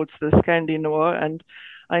towards the Scandi noir, and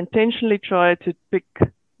I intentionally try to pick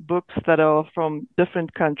books that are from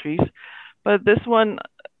different countries. But this one,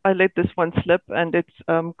 I let this one slip, and it's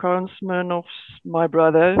Karin Smirnoff's My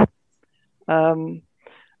Brother.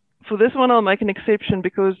 For this one, I'll make an exception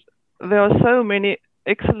because there are so many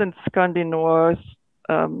excellent Scandi noirs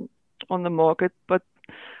on the market, but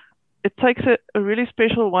it takes a really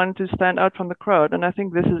special one to stand out from the crowd, and I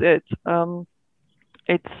think this is it.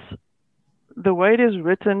 It's the way it is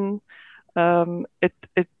written.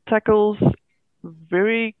 It tackles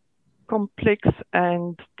very complex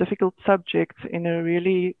and difficult subjects in a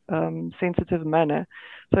really sensitive manner.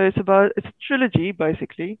 So it's a trilogy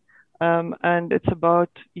basically, and it's about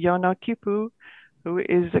Jana Kipu, who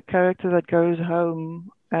is a character that goes home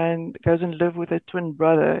and goes and live with a twin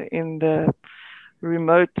brother in a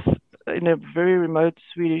very remote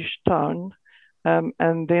Swedish town.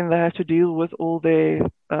 And then they have to deal with all their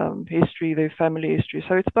history, their family history.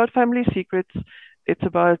 So it's about family secrets. It's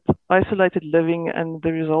about isolated living and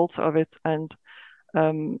the results of it, and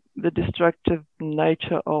the destructive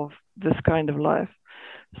nature of this kind of life.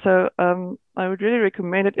 So I would really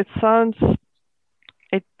recommend it.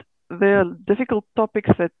 There are difficult topics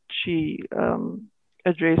that she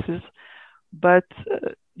addresses, but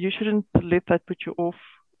you shouldn't let that put you off.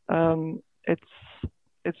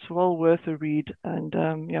 It's well worth a read, and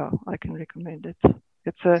I can recommend it.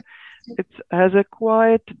 It has a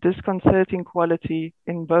quiet, disconcerting quality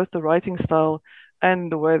in both the writing style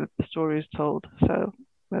and the way that the story is told. So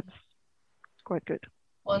that's quite good.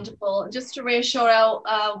 Wonderful. Just to reassure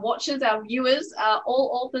our watchers, our viewers,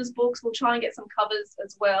 all authors' books, we'll try and get some covers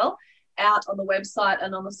as well out on the website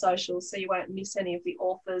and on the socials, so you won't miss any of the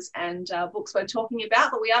authors and books we're talking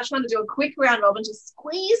about. But we are trying to do a quick round robin to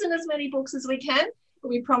squeeze in as many books as we can. But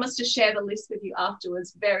we promise to share the list with you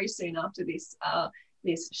afterwards, very soon after this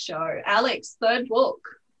show. Alex, third book.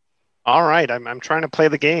 All right, I'm trying to play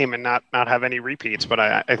the game and not have any repeats, but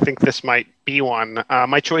I think this might be one.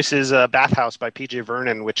 My choice is Bathhouse by PJ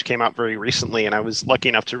Vernon, which came out very recently, and I was lucky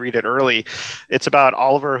enough to read it early. It's about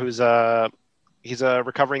Oliver, he's a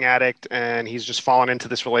recovering addict, and he's just fallen into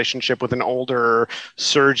this relationship with an older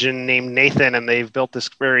surgeon named Nathan, and they've built this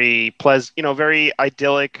very very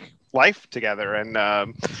idyllic life together. And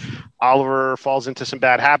Oliver falls into some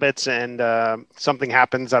bad habits, and something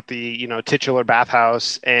happens at the titular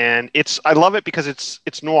bathhouse, and I love it because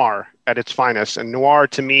it's noir at its finest. And noir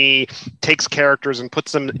to me takes characters and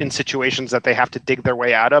puts them in situations that they have to dig their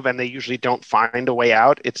way out of, and they usually don't find a way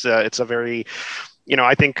out. It's a very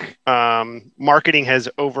I think marketing has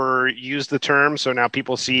overused the term, so now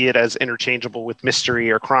people see it as interchangeable with mystery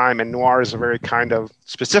or crime, and noir is a very kind of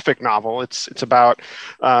specific novel. It's about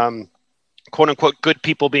quote unquote good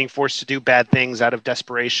people being forced to do bad things out of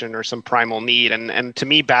desperation or some primal need, and to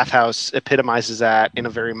me Bathhouse epitomizes that in a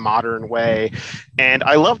very modern way. And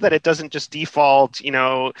I love that it doesn't just default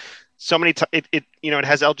so many it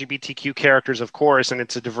has LGBTQ characters, of course, and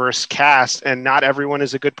it's a diverse cast, and not everyone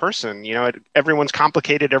is a good person. Everyone's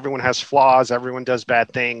complicated, everyone has flaws, everyone does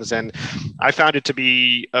bad things, and I found it to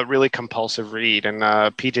be a really compulsive read, and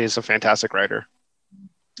PJ is a fantastic writer.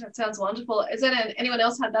 That sounds wonderful. Is there anyone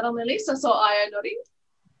else had that on their list? I saw Io nodding.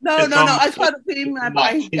 No. I heard of him.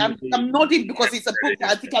 I'm nodding because it's a book that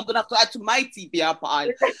I think I'm going to have to add to my TBR pile.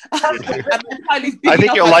 I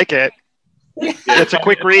think you'll like it. It's a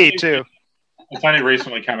quick read too. It's only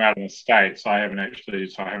recently come out in the States. I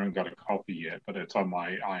haven't got a copy yet, but it's on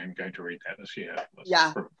I am going to read that this year.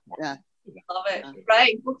 Yeah. Love it.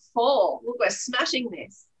 Great. Book 4. Look, we're smashing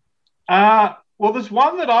this. Well, there's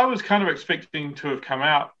one that I was kind of expecting to have come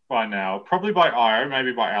out by now, probably by Io,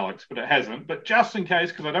 maybe by Alex, but it hasn't. But just in case,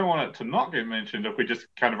 because I don't want it to not get mentioned if we just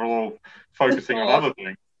kind of are all focusing on other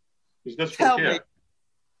things, is this book here.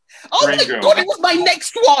 Oh my God, it was my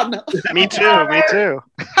next one. Me too. Me too.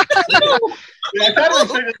 Yeah, I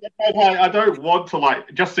can't really see that. I don't want to,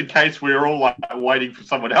 like, just in case we're all like waiting for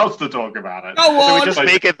someone else to talk about it. Go on.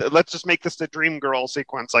 Let's just make this the Dream Girl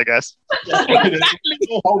sequence, I guess.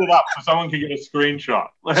 We'll hold it up so someone can get a screenshot.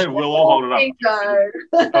 We'll all hold it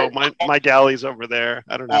up. Oh, my galley's over there.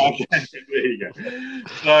 I don't know. Okay, there you go.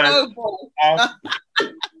 So,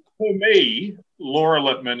 for me, Laura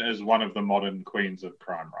Lippman is one of the modern queens of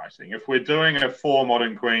crime writing. If we're doing a 4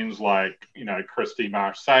 modern queens like, Christy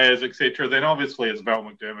Marsh Sayers, etc., then obviously it's Val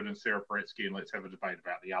McDermott and Sarah Paretsky, and let's have a debate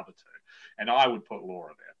about the other 2. And I would put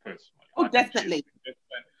Laura there, personally. Oh, definitely.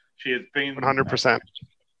 She has been 100%.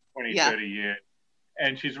 30 years.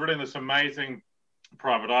 And she's written this amazing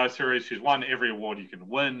Private Eye series. She's won every award you can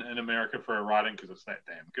win in America for her writing because it's that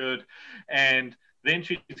damn good. And then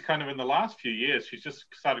she's kind of, in the last few years, she's just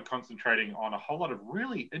started concentrating on a whole lot of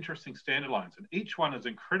really interesting standalones. And each one is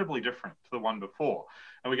incredibly different to the one before.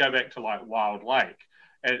 And we go back to like Wild Lake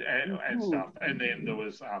and stuff. And then there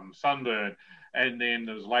was Sunburn. And then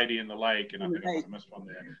there was Lady in the Lake. And I think I missed one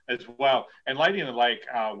there as well. And Lady in the Lake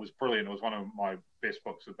was brilliant. It was one of my best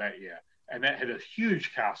books of that year. And that had a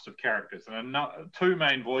huge cast of characters and 2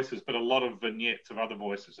 main voices, but a lot of vignettes of other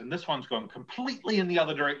voices. And this one's gone completely in the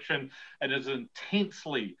other direction and is an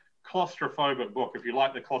intensely claustrophobic book. If you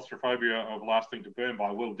like the claustrophobia of Last Thing to Burn by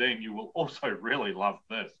Will Dean, you will also really love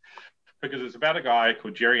this, because it's about a guy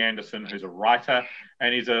called Jerry Anderson who's a writer,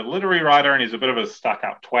 and he's a literary writer, and he's a bit of a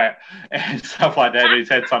stuck-up twat and stuff like that. He's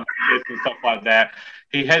had some success and stuff like that.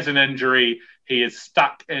 He has an injury. He is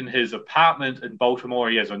stuck in his apartment in Baltimore.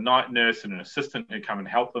 He has a night nurse and an assistant who come and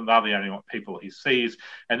help them. They're the only people he sees.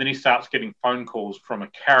 And then he starts getting phone calls from a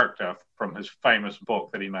character from his famous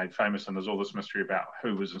book that he made famous. And there's all this mystery about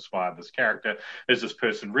who was inspired this character. Is this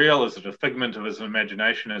person real? Is it a figment of his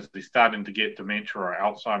imagination? Is he starting to get dementia or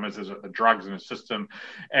Alzheimer's? Is it the drugs in his system?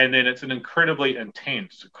 And then it's an incredibly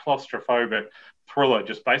intense, claustrophobic thriller,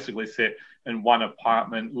 just basically set in one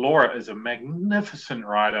apartment. Laura is a magnificent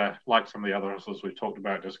writer, like some of the other authors we've talked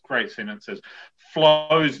about, just great sentences,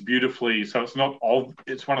 flows beautifully. So it's not,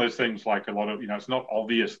 it's one of those things like a lot of, it's not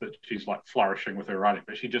obvious that she's like flourishing with her writing,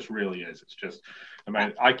 but she just really is. It's just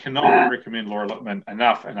amazing. I cannot recommend Laura Lippman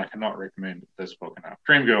enough, and I cannot recommend this book enough.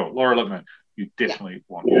 Dream Girl, Laura Lippman, you definitely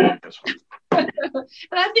want to read this one. And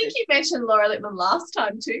I think you mentioned Laura Lippman last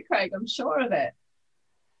time too, Craig. I'm sure of it.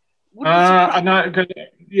 I know.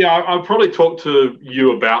 I'll probably talk to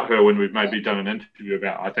you about her when we've maybe done an interview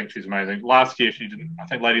about. I think she's amazing. Last year she didn't. I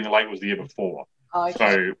think Lady in the Lake was the year before. Oh, okay.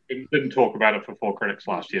 So we didn't talk about it for 4 Critics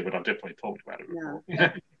last year, but I've definitely talked about it before.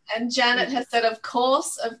 Yeah. And Janet has said, of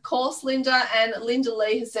course, Linda. And Linda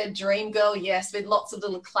Lee has said, Dream Girl, yes, with lots of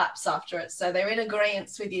little claps after it. So they're in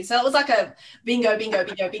agreement with you. So it was like a bingo, bingo,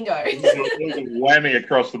 bingo, bingo. Whammy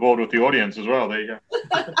across the board with the audience as well. There you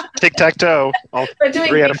go. Tic-tac-toe.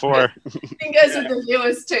 3 out of 4. Bingos with the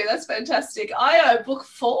viewers too. That's fantastic. Io, book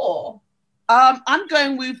 4. I'm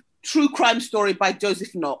going with True Crime Story by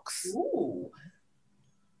Joseph Knox. Ooh.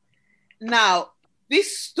 Now,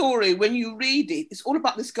 this story, when you read it, it's all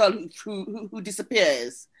about this girl who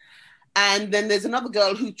disappears. And then there's another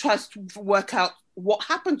girl who tries to work out what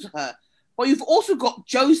happened to her. But you've also got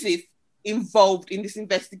Joseph involved in this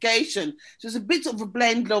investigation. So it's a bit of a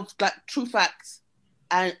blend of like true facts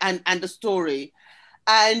and the story.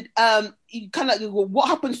 And you kind of like, well, what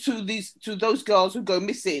happens to those girls who go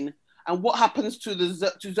missing? And what happens to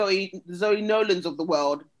Zoe Nolans of the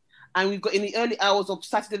world? And we've got in the early hours of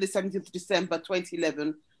Saturday the 17th of December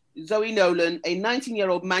 2011, Zoe Nolan, a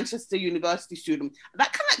 19-year-old Manchester University student.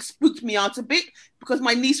 That kind of like spooked me out a bit because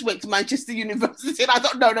my niece went to Manchester University and I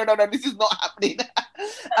thought, no, this is not happening.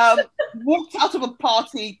 Walked out of a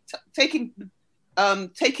party taking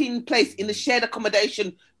place in the shared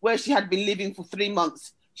accommodation where she had been living for 3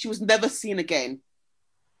 months. She was never seen again.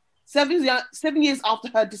 7 years after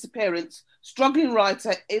her disappearance, struggling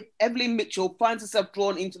writer Evelyn Mitchell finds herself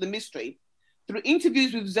drawn into the mystery. Through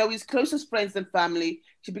interviews with Zoe's closest friends and family,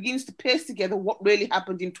 she begins to piece together what really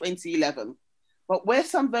happened in 2011. But where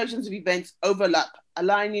some versions of events overlap,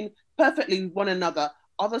 aligning perfectly with one another,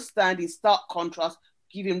 others stand in stark contrast,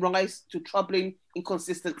 giving rise to troubling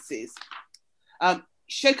inconsistencies.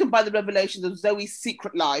 Shaken by the revelations of Zoe's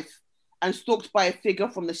secret life and stalked by a figure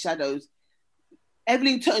from the shadows,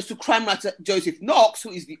 Evelyn turns to crime writer Joseph Knox,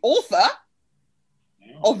 who is the author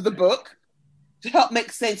of the book, to help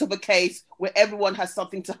make sense of a case where everyone has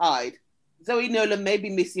something to hide. Zoe Nolan may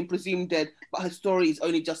be missing, presumed dead, but her story is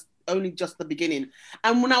only just the beginning.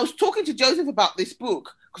 And when I was talking to Joseph about this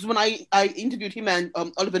book, because when I interviewed him and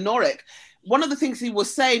Oliver Norek, one of the things he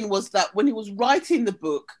was saying was that when he was writing the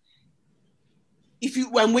book,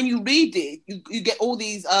 when you read it, you get all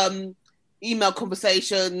these email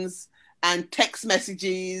conversations and text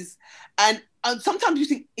messages, and sometimes you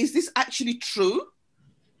think, is this actually true,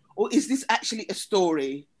 or is this actually a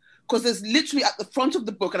story? Because there's literally at the front of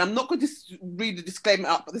the book, and I'm not going to read the disclaimer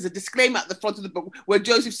up, but there's a disclaimer at the front of the book where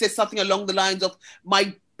Joseph says something along the lines of,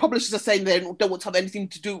 my publishers are saying they don't want to have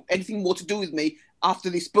anything more to do with me after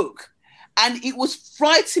this book. And it was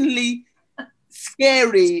frighteningly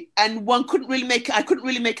scary, and I couldn't really make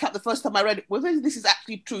out the first time I read it whether this is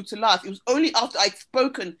actually true to life. It was only after I'd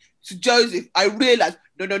spoken to Joseph I realized,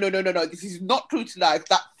 no, this is not true to life.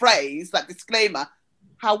 That phrase, that disclaimer.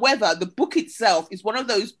 However, the book itself is one of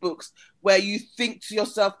those books where you think to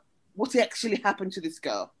yourself, what actually happened to this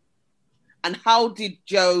girl? And how did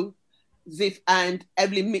Joseph and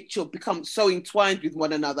Evelyn Mitchell become so entwined with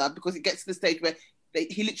one another? Because it gets to the stage where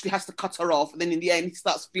he literally has to cut her off. And then in the end, he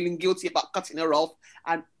starts feeling guilty about cutting her off.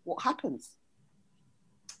 And what happens?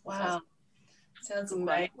 Wow. Sounds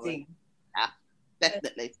amazing. Yeah,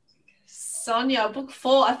 definitely. Sonia, book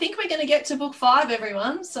 4. I think we're going to get to book 5,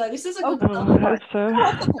 everyone. So this is a good one. I hope so.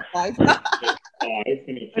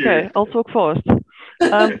 Okay, I'll talk fast.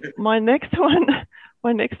 My next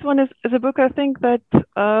one is a book I think that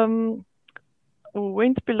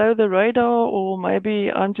went below the radar, or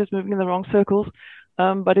maybe I'm just moving in the wrong circles.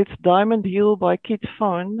 But it's Diamond Hill by Kit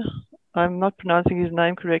Fon. I'm not pronouncing his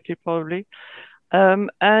name correctly, probably.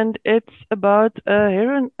 And it's about a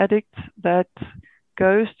heroin addict that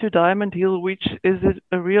goes to Diamond Hill, which is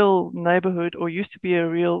a real neighborhood, or used to be a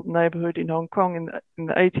real neighborhood in Hong Kong in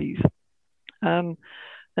the 80s.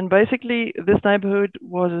 And basically, this neighborhood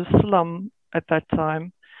was a slum at that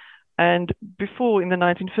time. And before, in the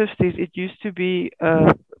 1950s, it used to be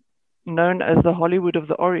known as the Hollywood of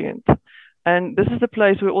the Orient. And this is the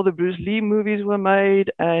place where all the Bruce Lee movies were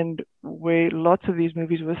made and where lots of these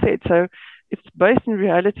movies were set. So it's based in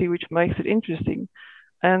reality, which makes it interesting.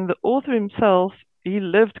 And the author himself, he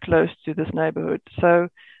lived close to this neighborhood. So,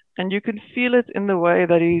 and you can feel it in the way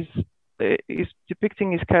that he's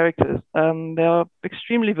depicting his characters. They are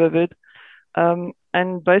extremely vivid.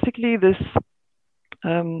 And basically this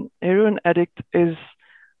heroin addict is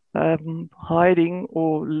hiding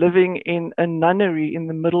or living in a nunnery in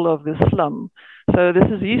the middle of the slum. So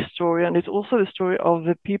this is his story, and it's also the story of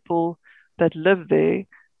the people that live there,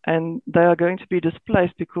 and they are going to be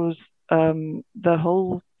displaced because the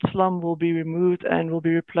whole slum will be removed and will be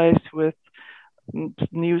replaced with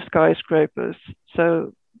new skyscrapers.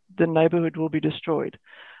 So the neighborhood will be destroyed.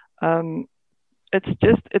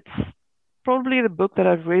 It's probably the book that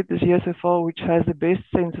I've read this year so far which has the best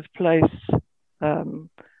sense of place.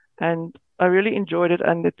 And I really enjoyed it,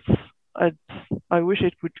 and I wish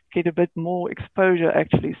it would get a bit more exposure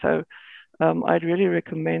actually. So I'd really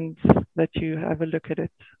recommend that you have a look at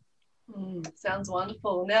it. Sounds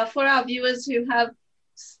wonderful. Now, for our viewers who have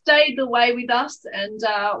stayed the way with us and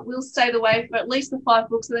will stay the way for at least the 5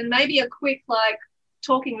 books, and then maybe a quick,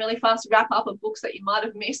 talking really fast wrap up of books that you might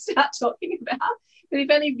have missed out talking about. But if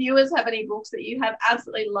any viewers have any books that you have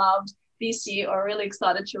absolutely loved this year or are really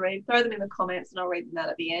excited to read, throw them in the comments and I'll read them out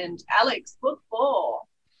at the end. Alex, book 4.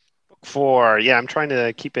 Book 4. Yeah, I'm trying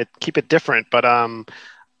to keep it different, but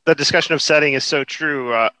the discussion of setting is so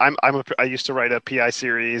true. I used to write a PI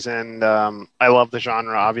series, and I love the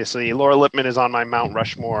genre, obviously. Laura Lippman is on my Mount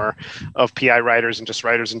Rushmore of PI writers and just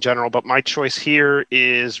writers in general, but my choice here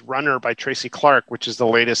is Runner by Tracy Clark, which is the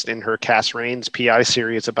latest in her Cass Raines PI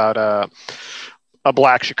series about a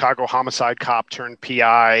Black Chicago homicide cop turned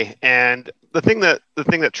PI. And the thing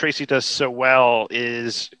that Tracy does so well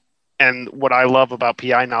is, and what I love about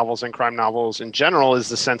PI novels and crime novels in general, is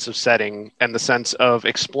the sense of setting and the sense of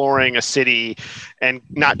exploring a city and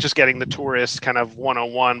not just getting the tourist kind of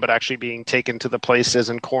 101, but actually being taken to the places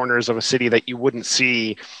and corners of a city that you wouldn't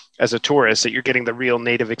see as a tourist, that you're getting the real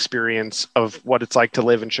native experience of what it's like to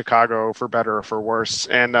live in Chicago, for better or for worse.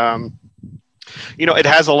 And, it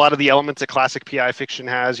has a lot of the elements that classic PI fiction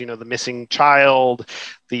has, the missing child,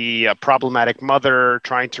 the problematic mother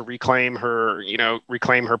trying to reclaim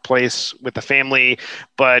her place with the family.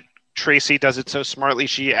 But Tracy does it so smartly.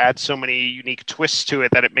 She adds so many unique twists to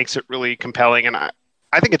it that it makes it really compelling. And I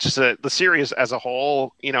think it's just the series as a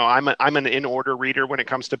whole. I'm an in-order reader when it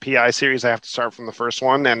comes to PI series. I have to start from the first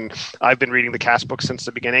one. And I've been reading the Cass books since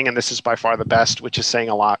the beginning. And this is by far the best, which is saying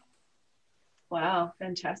a lot. Wow,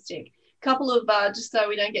 fantastic. Couple of, just so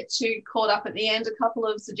we don't get too caught up at the end, a couple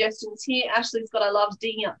of suggestions here. Ashley's got I Loved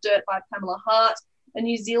Digging Up Dirt by Pamela Hart. A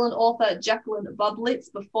New Zealand author, Jacqueline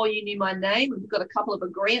Bublitz, Before You Knew My Name. We've got a couple of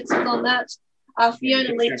agreements on that.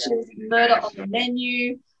 Fiona Leach's Murder on the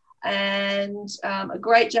Menu. and a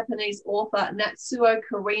great Japanese author, Natsuo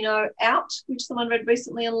Kirino, Out, which someone read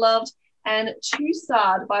recently and loved, and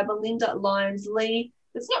Tusard by Belinda Lyons Lee.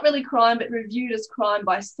 It's not really crime, but reviewed as crime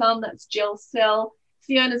by some. That's Gel Cell.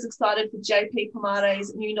 Fiona's excited for JP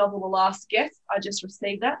Pomare's new novel, The Last Guest. I just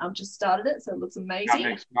received that. I've just started it, so it looks amazing.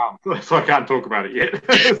 Next month, so I can't talk about it yet.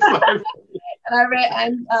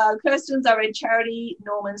 Kirsten's, I read Charity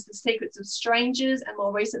Norman's The Secrets of Strangers, and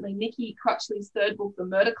more recently Nikki Crutchley's third book, The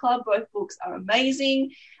Murder Club. Both books are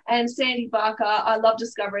amazing. And Sandy Barker, I love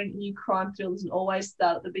discovering new crime thrillers and always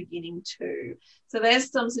start at the beginning too. So there's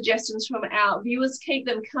some suggestions from our viewers. Keep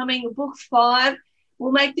them coming. Book 5.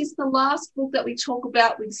 We'll make this the last book that we talk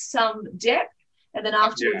about with some depth. And then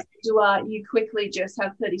afterwards, you quickly just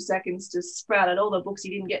have 30 seconds to sprout out all the books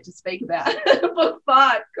you didn't get to speak about. Book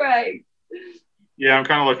 5, Craig. Yeah, I'm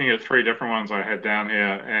kind of looking at 3 different ones I had down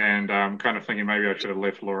here, and I'm kind of thinking maybe I should have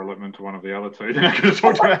left Laura Lippman to one of the other 2. Then I could have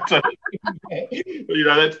talked about it.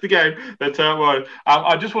 But, that's the game. That's how it was.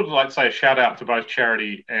 I just would like to say a shout out to both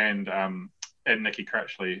Charity and Nikki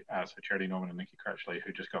Crutchley, so Charity Norman and Nikki Crutchley,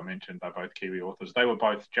 who just got mentioned. They're both Kiwi authors. They were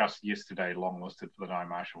both just yesterday longlisted for the Ngaio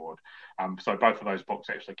Marsh Award. So both of those books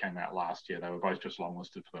actually came out last year. They were both just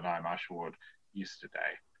longlisted for the Ngaio Marsh Award yesterday.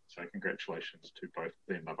 So congratulations to both of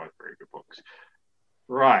them. They're both very good books.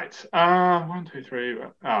 Right. 1, 2, 3. Oh,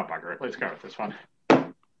 bugger it. Let's go with this one.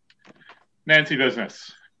 Nancy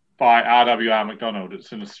Business by R.W.R. McDonald.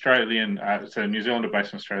 It's an Australian, it's a New Zealander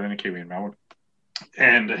based in Australia and a Kiwi in Melbourne.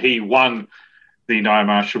 And he won the Ngaio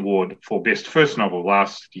Marsh Award for Best First Novel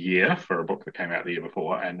last year for a book that came out the year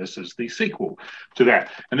before, and this is the sequel to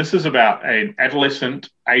that. And this is about an adolescent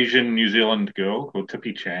Asian New Zealand girl called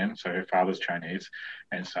Tippy Chan, so her father's Chinese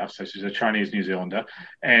and stuff, so she's a Chinese New Zealander,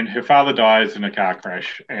 and her father dies in a car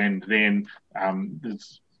crash, and then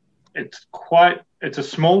it's a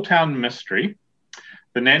small town mystery.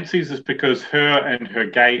 The Nancys is because her and her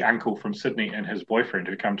gay uncle from Sydney and his boyfriend,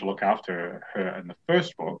 who come to look after her in the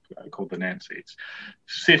first book, called The Nancys,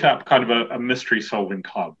 set up kind of a mystery solving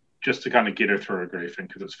club just to kind of get her through her grief, and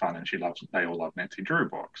because it's fun and they all love Nancy Drew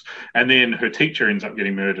books. And then her teacher ends up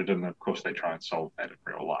getting murdered, and of course they try and solve that in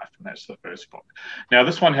real life, and that's the first book. Now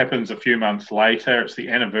this one happens a few months later. It's the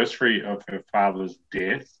anniversary of her father's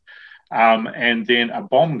death, and then a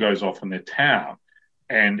bomb goes off in their town.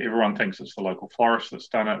 And everyone thinks it's the local florist that's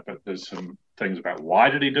done it, but there's some things about why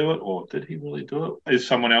did he do it, or did he really do it? Is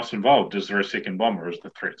someone else involved? Is there a second bomb, or is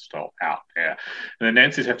the threat still out there? And the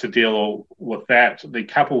Nancys have to deal with that. The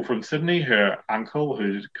couple from Sydney, her uncle,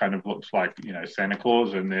 who kind of looks like Santa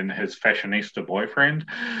Claus, and then his fashionista boyfriend,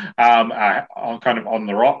 are kind of on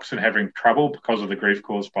the rocks and having trouble because of the grief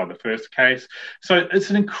caused by the first case. So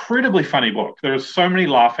it's an incredibly funny book. There are so many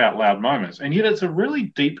laugh out loud moments, and yet it's a really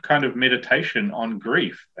deep kind of meditation on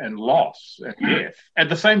grief and loss and death at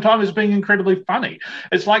the same time as being incredibly funny.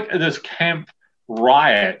 It's like this camp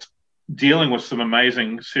riot dealing with some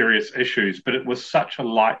amazing serious issues, but it was such a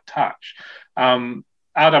light touch.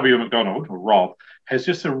 R.W. McDonald, or Rob, has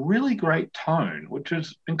just a really great tone, which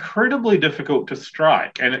is incredibly difficult to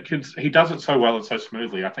strike, and he does it so well and so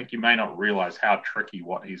smoothly. I think you may not realise how tricky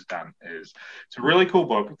what he's done is. It's a really cool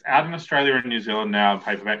book. It's out in Australia and New Zealand now in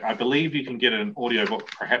paperback. I believe you can get an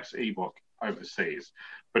audiobook, perhaps ebook, overseas.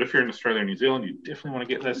 But if you're in Australia and New Zealand, you definitely want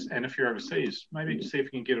to get this. And if you're overseas, maybe see if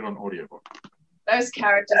you can get it on audiobook. Those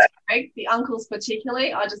characters, Craig, the uncles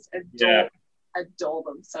particularly, I just adore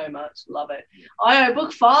them so much. Love it.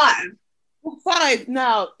 Book 5. Book 5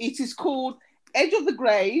 now, it is called Edge of the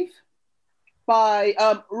Grave by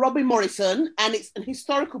Robin Morrison, and it's an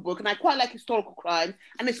historical book, and I quite like historical crime,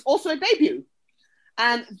 and it's also a debut.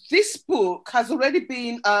 And this book has already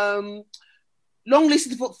been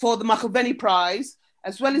longlisted for the McIlvenney Prize,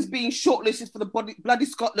 as well as being shortlisted for the Bloody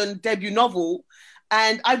Scotland debut novel.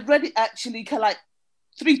 And I've read it actually kind of like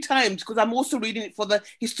 3 times, because I'm also reading it for the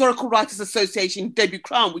Historical Writers Association debut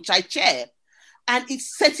crown, which I chair. And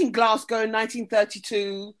it's set in Glasgow in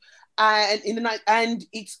 1932, and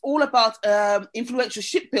it's all about influential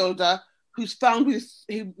shipbuilder who's found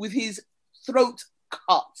with his throat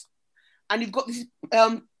cut. And you've got this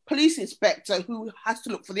police inspector who has to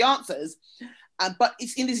look for the answers, but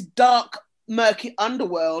it's in this dark, murky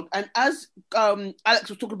underworld. And as Alex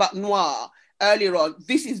was talking about noir earlier on,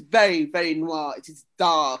 this is very, very noir. It is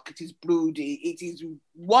dark, it is broody, it is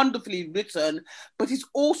wonderfully written, but it's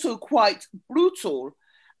also quite brutal.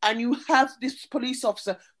 And you have this police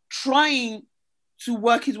officer trying to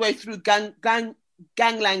work his way through gangland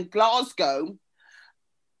Glasgow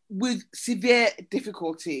with severe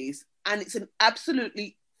difficulties. And it's an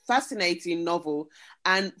absolutely fascinating novel.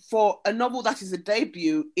 And for a novel that is a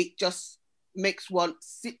debut, it just makes one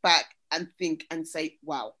sit back and think and say,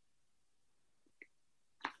 wow.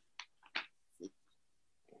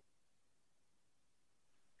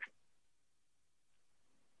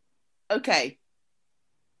 Okay.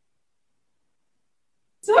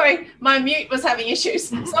 Sorry, my mute was having issues.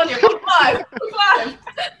 Sonia, book 5. Book 5.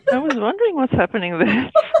 I was wondering what's happening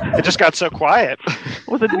there. It just got so quiet.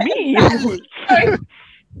 Was it me? Sorry.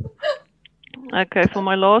 Okay, for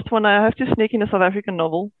my last one, I have to sneak in a South African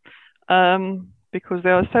novel because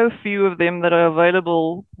there are so few of them that are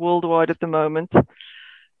available worldwide at the moment.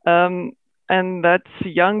 And that's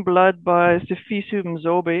Young Blood by Sifiso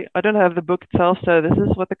Mzobe. I don't have the book itself, so this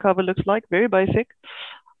is what the cover looks like, very basic.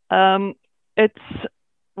 It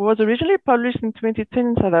was originally published in 2010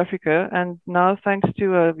 in South Africa, and now thanks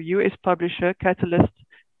to a US publisher, Catalyst,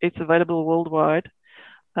 it's available worldwide.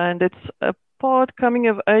 And it's a part coming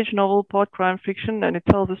of age novel, part crime fiction, and it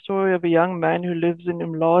tells the story of a young man who lives in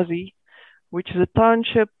Umlazi, which is a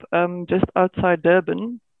township just outside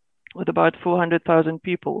Durban with about 400,000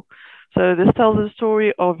 people. So this tells the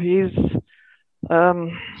story of his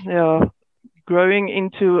growing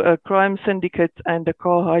into a crime syndicate and a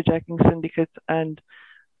car hijacking syndicate. And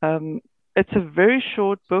it's a very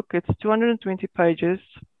short book. It's 220 pages,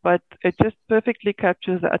 but it just perfectly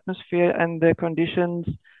captures the atmosphere and the conditions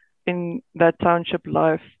in that township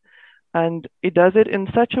life. And it does it in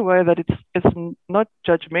such a way that it's not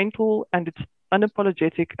judgmental, and it's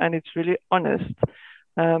unapologetic, and it's really honest.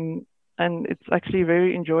 And it's actually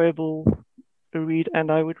very enjoyable to read,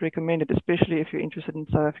 and I would recommend it, especially if you're interested in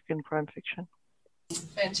South African crime fiction.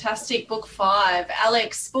 Fantastic. Book 5.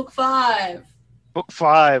 Alex, book 5. Book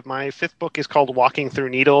 5. My 5th book is called Walking Through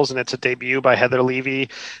Needles, and it's a debut by Heather Levy.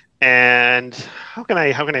 And how can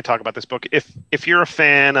I talk about this book? If you're a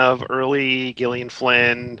fan of early Gillian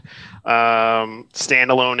Flynn,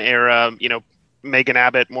 standalone era, Megan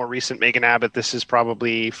Abbott, more recent Megan Abbott, this is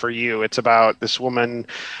probably for you. It's about this woman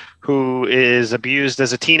who is abused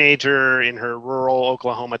as a teenager in her rural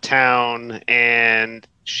Oklahoma town, and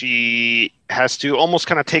she has to almost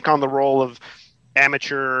kind of take on the role of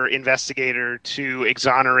amateur investigator to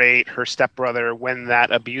exonerate her stepbrother when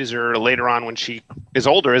that abuser, later on when she is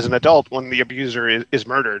older as an adult, when the abuser is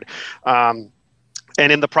murdered. And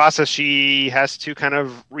in the process, she has to kind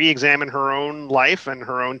of re-examine her own life and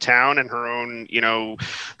her own town and her own,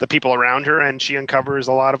 the people around her. And she uncovers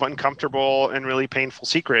a lot of uncomfortable and really painful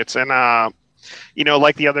secrets. And,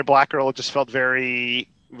 like the other Black Girl, it just felt very,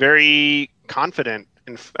 very confident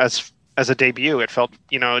as a debut. It felt,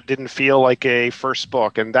 it didn't feel like a first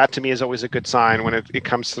book. And that to me is always a good sign when it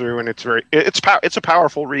comes through, and it's a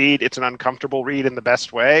powerful read. It's an uncomfortable read in the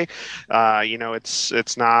best way.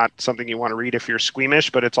 It's not something you want to read if you're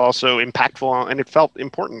squeamish, but it's also impactful, and it felt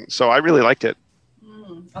important. So I really liked it.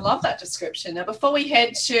 I love that description. Now, before we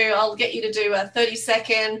head I'll get you to do a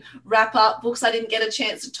 30-second wrap up, books I didn't get a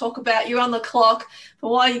chance to talk about. You're on the clock. But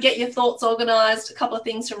while you get your thoughts organised, a couple of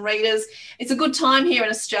things from readers. It's a good time here in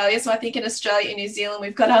Australia. So I think in Australia and New Zealand,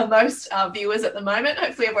 we've got our most viewers at the moment.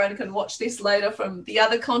 Hopefully everyone can watch this later from the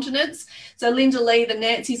other continents. So Linda Lee, The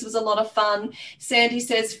Nancys was a lot of fun. Sandy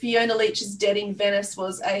says Fiona Leach's Dead in Venice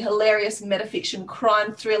was a hilarious metafiction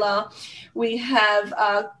crime thriller. We have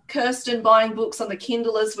Kirsten buying books on the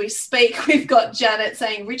Kindle as we speak. We've got Janet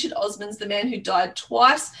saying Richard Osman's The Man Who Died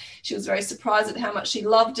Twice. She was very surprised at how much she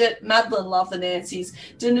loved it. Madeline loved The Nancys.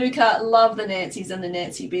 Danuka loved The Nancys and the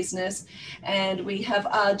Nancy Business. And we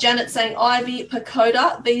have Janet saying Ivy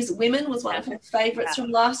Pakoda, These Women, was one of her favourites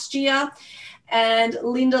from last year. And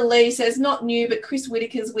Linda Lee says, not new, but Chris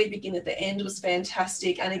Whitaker's We Begin at the End was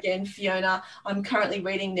fantastic. And again, Fiona, I'm currently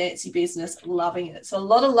reading Nancy Business, loving it. So a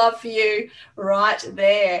lot of love for you right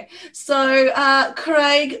there. So,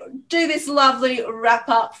 Craig, do this lovely wrap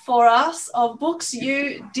up for us of books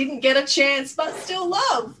you didn't get a chance but still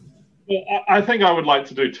love. Well, I think I would like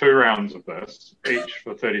to do 2 rounds of this, each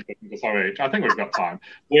for 30 seconds or so each. I think we've got time.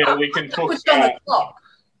 Where we can talk about...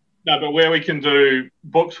 No, but where we can do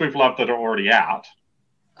books we've loved that are already out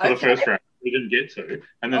for the first round, we didn't get to.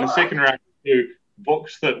 And then the second round, we do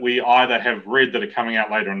books that we either have read that are coming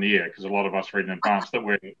out later in the year, because a lot of us read in advance, that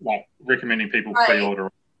we're recommending people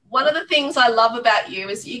pre-order. One of the things I love about you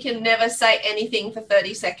is you can never say anything for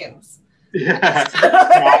 30 seconds. Yeah.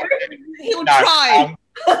 He'll try.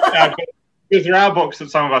 Because there are books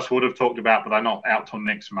that some of us would have talked about, but they're not out till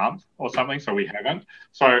next month or something, so we haven't.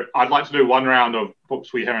 So I'd like to do 1 round of books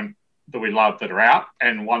that we love that are out,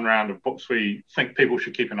 and 1 round of books we think people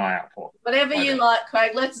should keep an eye out for. Whatever you like,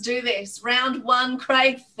 Craig. Let's do this. Round 1,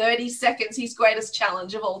 Craig, 30 seconds. His greatest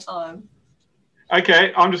challenge of all time.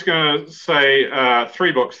 Okay, I'm just going to say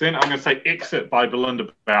 3 books then. I'm going to say Exit by Belinda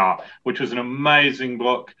Bauer, which was an amazing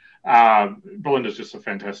book. Belinda's just a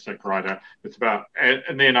fantastic writer. It's about,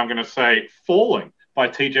 and then I'm going to say Falling by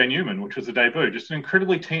T.J. Newman, which was a debut. Just an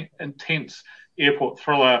incredibly intense airport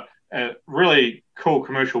thriller a really cool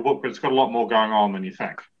commercial book, but it's got a lot more going on than you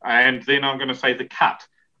think. And then I'm going to say The Cut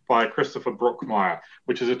by Christopher Brookmyre,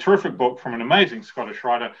 which is a terrific book from an amazing Scottish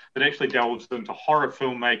writer that actually delves into horror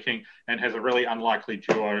filmmaking and has a really unlikely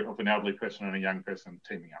duo of an elderly person and a young person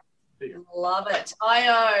teaming up. Love it.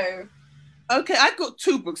 Io. Okay, I've got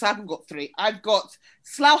 2 books. I haven't got 3. I've got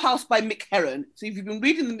Slough House by Mick Herron. So if you've been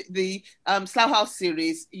reading the Slough House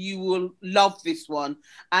series, you will love this one.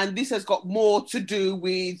 And this has got more to do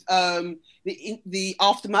with the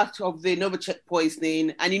aftermath of the Novichok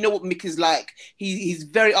poisoning. And you know what Mick is like. He's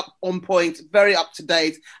very up on point, very up to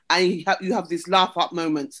date. And you have these laugh up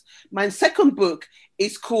moments. My second book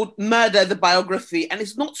is called Murder, the Biography, and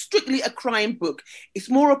it's not strictly a crime book. It's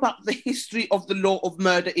more about the history of the law of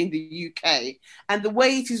murder in the UK. And the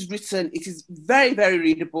way it is written, it is very, very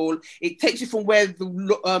readable. It takes you from where the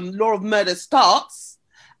law of murder starts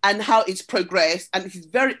and how it's progressed, and it is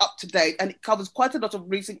very up to date, and it covers quite a lot of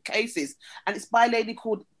recent cases. And it's by a lady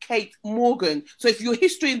called Kate Morgan. So if you're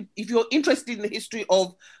interested in the history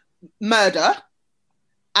of murder,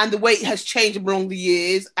 and the way it has changed along the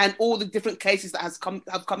years and all the different cases that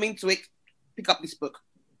have come into it, pick up this book.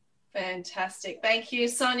 Fantastic. Thank you.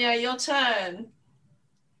 Sonia, your turn.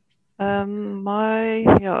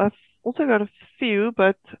 I've also got a few,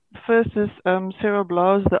 but first is Sarah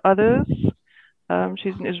Blau's The Others.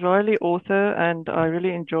 She's an Israeli author, and I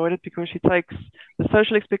really enjoyed it because she takes the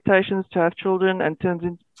social expectations to have children and turns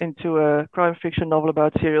it into a crime fiction novel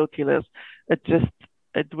about serial killers.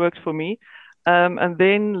 It worked for me. And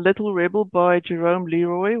then Little Rebel by Jerome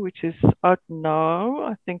Leroy, which is out now.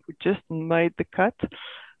 I think we just made the cut.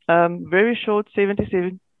 Very short,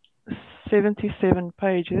 77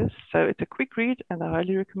 pages. So it's a quick read, and I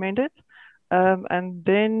highly recommend it. And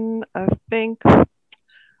then I think I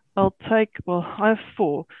have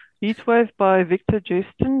 4. Heatwave by Victor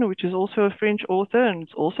Justin, which is also a French author, and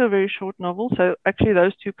it's also a very short novel. So actually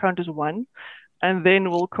those 2 count as 1. And then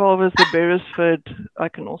Will Carver's The Beresford, I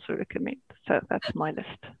can also recommend. So that's my list.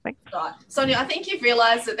 Thanks. Right. Sonia, I think you've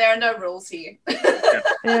realised that there are no rules here.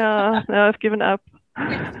 Yeah, no, I've given up.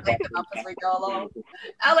 We just make them up as we go along.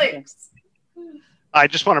 Alex. I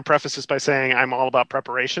just want to preface this by saying I'm all about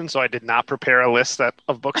preparation, so I did not prepare a list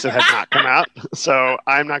of books that had not come out. So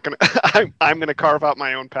I'm not gonna I'm gonna carve out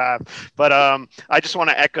my own path. But I just want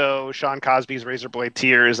to echo Sean Cosby's Razorblade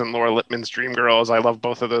Tears and Laura Lippman's Dreamgirls. I love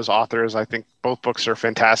both of those authors. I think both books are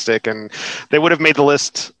fantastic, and they would have made the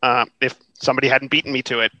list if somebody hadn't beaten me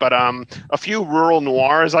to it. But a few rural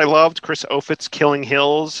noirs I loved. Chris Offutt's Killing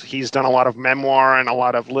Hills. He's done a lot of memoir and a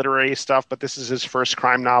lot of literary stuff, but this is his first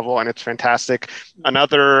crime novel, and it's fantastic.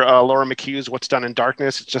 Another, Laura McHugh's What's Done in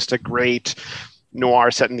Darkness. It's just a great noir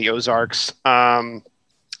set in the Ozarks.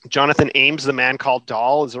 Jonathan Ames' The Man Called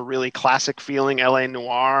Doll is a really classic feeling LA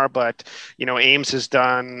noir, but Ames has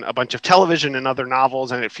done a bunch of television and other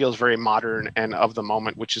novels, and it feels very modern and of the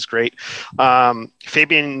moment, which is great. Fabian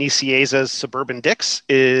Nicieza's Suburban Dicks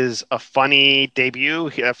is a funny debut.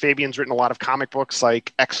 Fabian's written a lot of comic books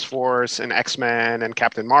like X-Force and X-Men and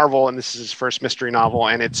Captain Marvel, and this is his first mystery novel,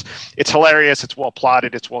 and it's hilarious, it's well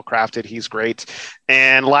plotted, it's well crafted, he's great.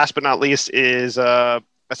 And last but not least is a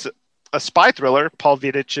spy thriller, Paul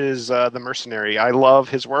Vidich's The Mercenary. I love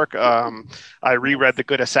his work. I reread The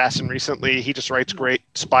Good Assassin recently. He just writes great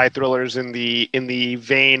spy thrillers in the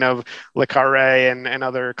vein of Le Carré and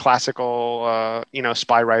other classical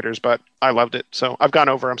spy writers. But I loved it, so I've gone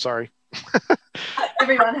over. I'm sorry.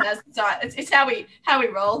 Everyone has. It's how we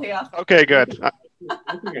roll here. Okay, good.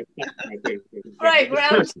 Great,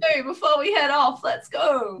 round 2 before we head off. Let's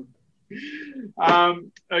go.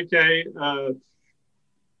 Okay.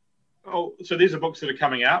 So these are books that are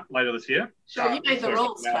coming out later this year. Sure, you made the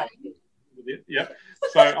rules, Kate. Yeah.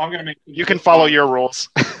 So I'm going to make. You can follow your rules.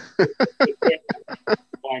 Been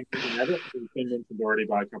mentioned already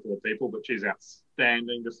by a couple of people, but she's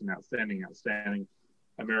outstanding, just an outstanding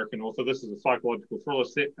American author. This is a psychological thriller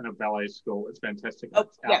set in a ballet school. It's fantastic. Oh,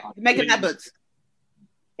 yeah, Megan Abbott.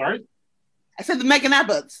 Sorry? I said the Megan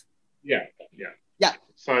Abbott. Yeah.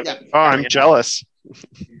 So Oh, I'm jealous.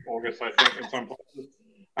 August, I think, in some places.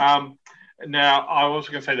 Now, I was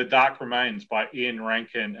going to say The Dark Remains by Ian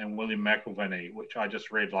Rankin and William McIlvanney, which I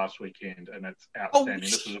just read last weekend, and it's outstanding.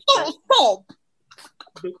 Stop!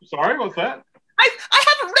 Sorry, what's that? I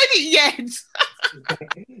haven't read it yet. I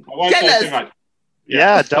won't say too much.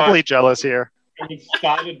 Yeah, doubly jealous here. was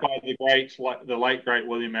started by the late great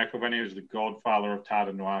William McIlvanney, who's the godfather of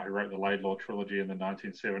Tarda Noir, who wrote the Laidlaw trilogy in the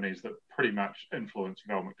 1970s that pretty much influenced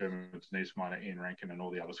Val McDermott's Niece Minor, Ian Rankin, and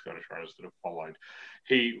all the other Scottish writers that have followed.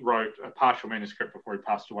 He wrote a partial manuscript before he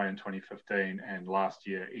passed away in 2015, and last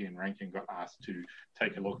year Ian Rankin got asked to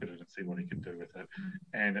take a look at it and see what he could do with it.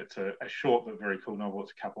 And it's a short but very cool novel.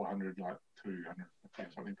 It's a couple hundred, like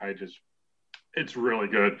 250 something pages. It's really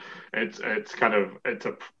good. It's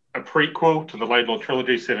a prequel to the Laidlaw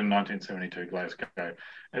trilogy set in 1972 Glasgow.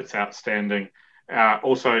 It's outstanding.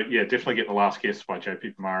 Also, definitely get The Last Guest by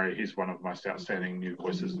J.P. Murray. He's one of the most outstanding new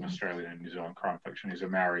voices in Australian and New Zealand crime fiction. He's a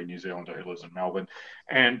Maori New Zealander who lives in Melbourne.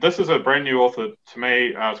 And this is a brand new author to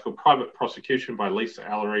me. It's called Private Prosecution by Lisa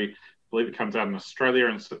Ellery. I believe it comes out in Australia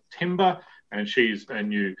in September, and she's a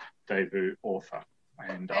new debut author.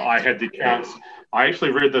 And I had the chance. I actually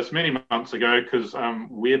read this many months ago because,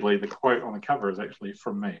 weirdly, the quote on the cover is actually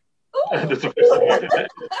from me. That's the first thing I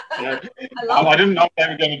did. I didn't know they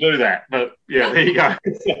were going to do that, but there you go.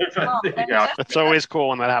 There you go. It's always cool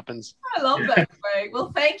when that happens. I love that, Greg.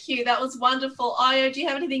 Well, thank you. That was wonderful. Io, do you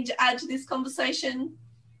have anything to add to this conversation?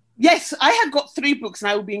 Yes, I have got 3 books and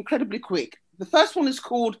I will be incredibly quick. The first one is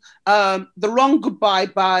called The Wrong Goodbye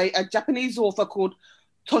by a Japanese author called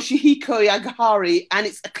Toshihiko Yagahari, and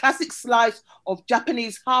it's a classic slice of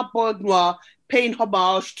Japanese hard-boiled noir paying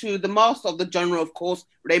homage to the master of the genre, of course,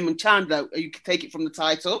 Raymond Chandler. You can take it from the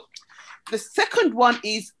title. The second one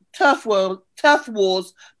is Turf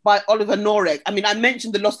Wars by Oliver Norek. I mean, I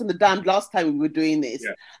mentioned The Lost and the Damned last time we were doing this.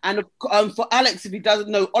 Yeah. And for Alex, if he doesn't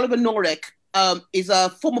know, Oliver Norek is a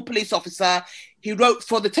former police officer. He wrote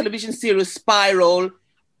for the television series Spiral.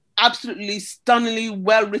 Absolutely stunningly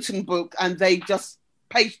well-written book, and they just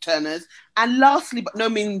page turners. And lastly, but no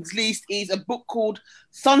means least, is a book called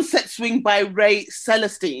Sunset Swing by Ray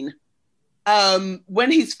Celestine.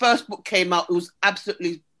 When his first book came out, it was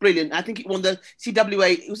absolutely brilliant. I think it won the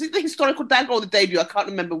CWA. Was it the historical dagger or the debut? I can't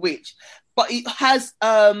remember which. But it has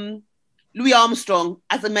Louis Armstrong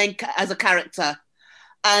as a character,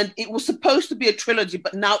 and it was supposed to be a trilogy,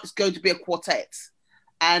 but now it's going to be a quartet.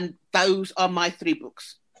 And those are my 3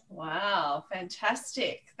 books. Wow,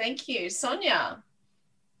 fantastic! Thank you, Sonia.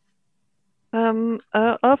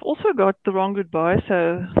 I've also got The Wrong Goodbye,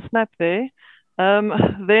 so snap there.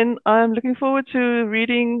 Then I'm looking forward to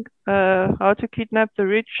reading How to Kidnap the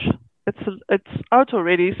Rich. It's out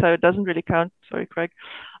already, so it doesn't really count. Sorry, Craig.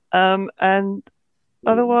 And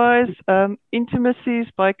otherwise, Intimacies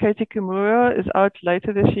by Katie Kimura is out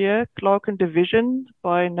later this year. Clark and Division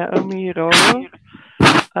by Naomi Roro.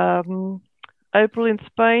 April in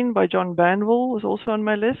Spain by John Banville was also on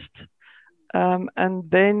my list. And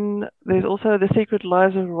then there's also The Secret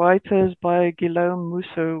Lives of Writers by Guillaume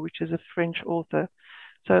Musso, which is a French author.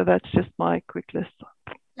 So that's just my quick list.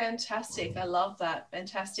 Fantastic. I love that.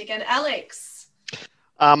 Fantastic. And Alex?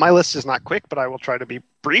 My list is not quick, but I will try to be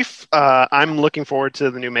brief. I'm looking forward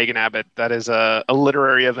to the new Megan Abbott. That is a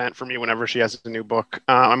literary event for me whenever she has a new book.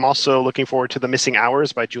 I'm also looking forward to The Missing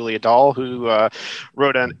Hours by Julia Dahl, who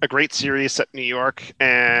wrote a great series set in New York,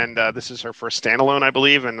 and this is her first standalone, I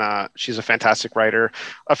believe, and she's a fantastic writer.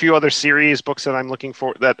 A few other series books that I'm looking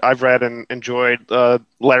for that I've read and enjoyed.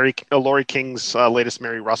 Laurie King's latest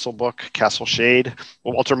Mary Russell book, Castle Shade.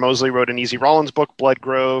 Walter Mosley wrote an Easy Rollins book, Blood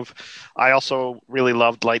Grove. I also really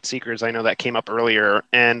loved Light Seekers. I know that came up earlier.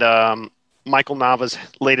 And Michael Nava's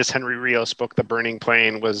latest Henry Rios book, The Burning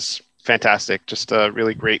Plain, was fantastic. Just a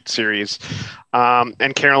really great series.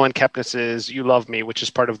 And Carolyn Kepnes's You Love Me, which is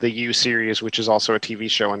part of the You series, which is also a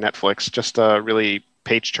TV show on Netflix. Just really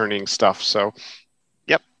page-turning stuff. So,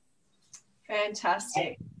 yep.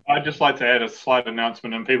 Fantastic. I'd just like to add a slight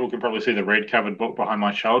announcement, and people can probably see the red-covered book behind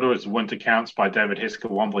my shoulder. It's Winter Counts by David Hesker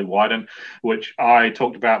Wombley-Wyden, which I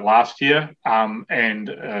talked about last year,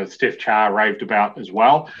 and Steph Char raved about as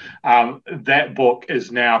well. That book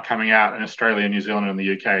is now coming out in Australia, New Zealand, and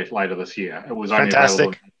the UK later this year. It was only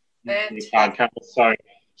available in hardcover.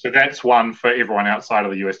 So that's one for everyone outside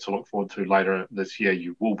of the US to look forward to later this year.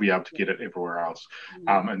 You will be able to get it everywhere else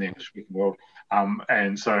in the English-speaking world.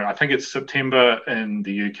 And so I think it's September in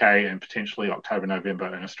the UK and potentially October,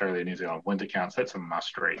 November in Australia, New Zealand. Winter Counts, that's a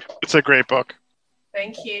must read. It's a great book.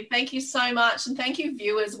 Thank you. Thank you so much. And thank you,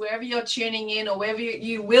 viewers, wherever you're tuning in or wherever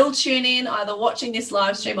you will tune in, either watching this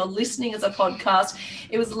live stream or listening as a podcast.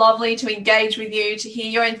 It was lovely to engage with you, to hear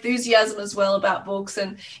your enthusiasm as well about books.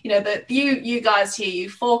 And, you know, you guys here, you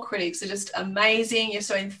 4 critics, are just amazing. You're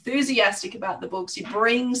so enthusiastic about the books. You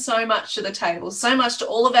bring so much to the table, so much to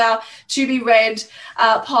all of our to-be-read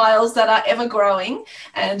piles that are ever growing.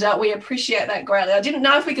 And we appreciate that greatly. I didn't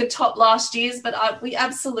know if we could top last year's, but we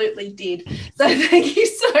absolutely did. So thank thank you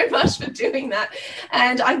so much for doing that.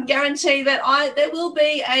 And I can guarantee that there will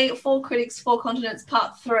be a 4 Critics, 4 Continents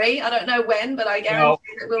Part 3. I don't know when, but I guarantee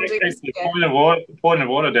that we'll do this again. Point of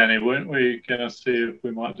order, Danny, weren't we going to see if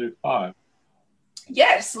we might do 5?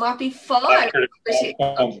 Yes, might be 5.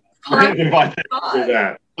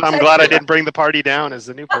 I'm glad I didn't bring the party down as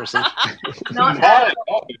the new person.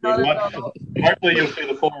 Hopefully you'll see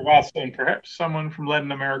the 4 of us and perhaps someone from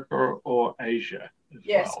Latin America or Asia.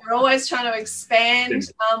 Yes, we're always trying to expand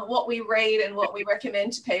what we read and what we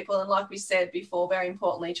recommend to people. And like we said before, very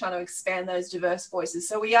importantly, trying to expand those diverse voices.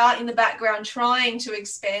 So we are in the background trying to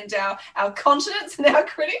expand our continents and our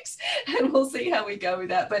critics, and we'll see how we go with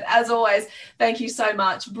that. But as always, thank you so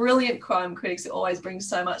much. Brilliant crime critics. It always brings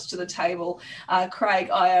so much to the table. Craig,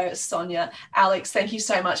 Io, Sonia, Alex, thank you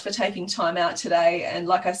so much for taking time out today. And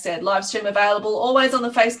like I said, live stream available always on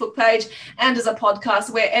the Facebook page and as a podcast,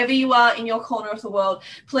 wherever you are in your corner of the world.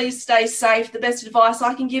 Please stay safe. The best advice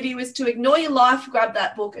I can give you is to ignore your life, grab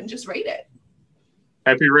that book and just read it.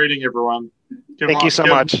 Happy reading, everyone. Thank you so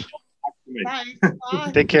much. Bye.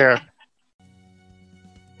 Bye. Take care.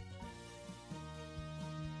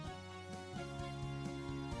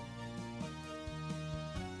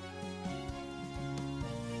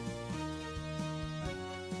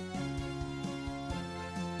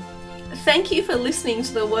 Thank you for listening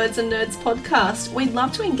to the Words and Nerds podcast. We'd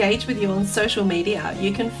love to engage with you on social media.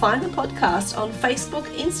 You can find the podcast on Facebook,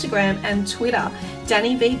 Instagram and Twitter.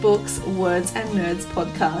 Danny V Books, Words and Nerds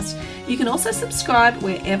podcast. You can also subscribe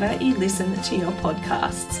wherever you listen to your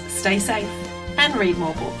podcasts. Stay safe and read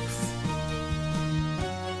more books.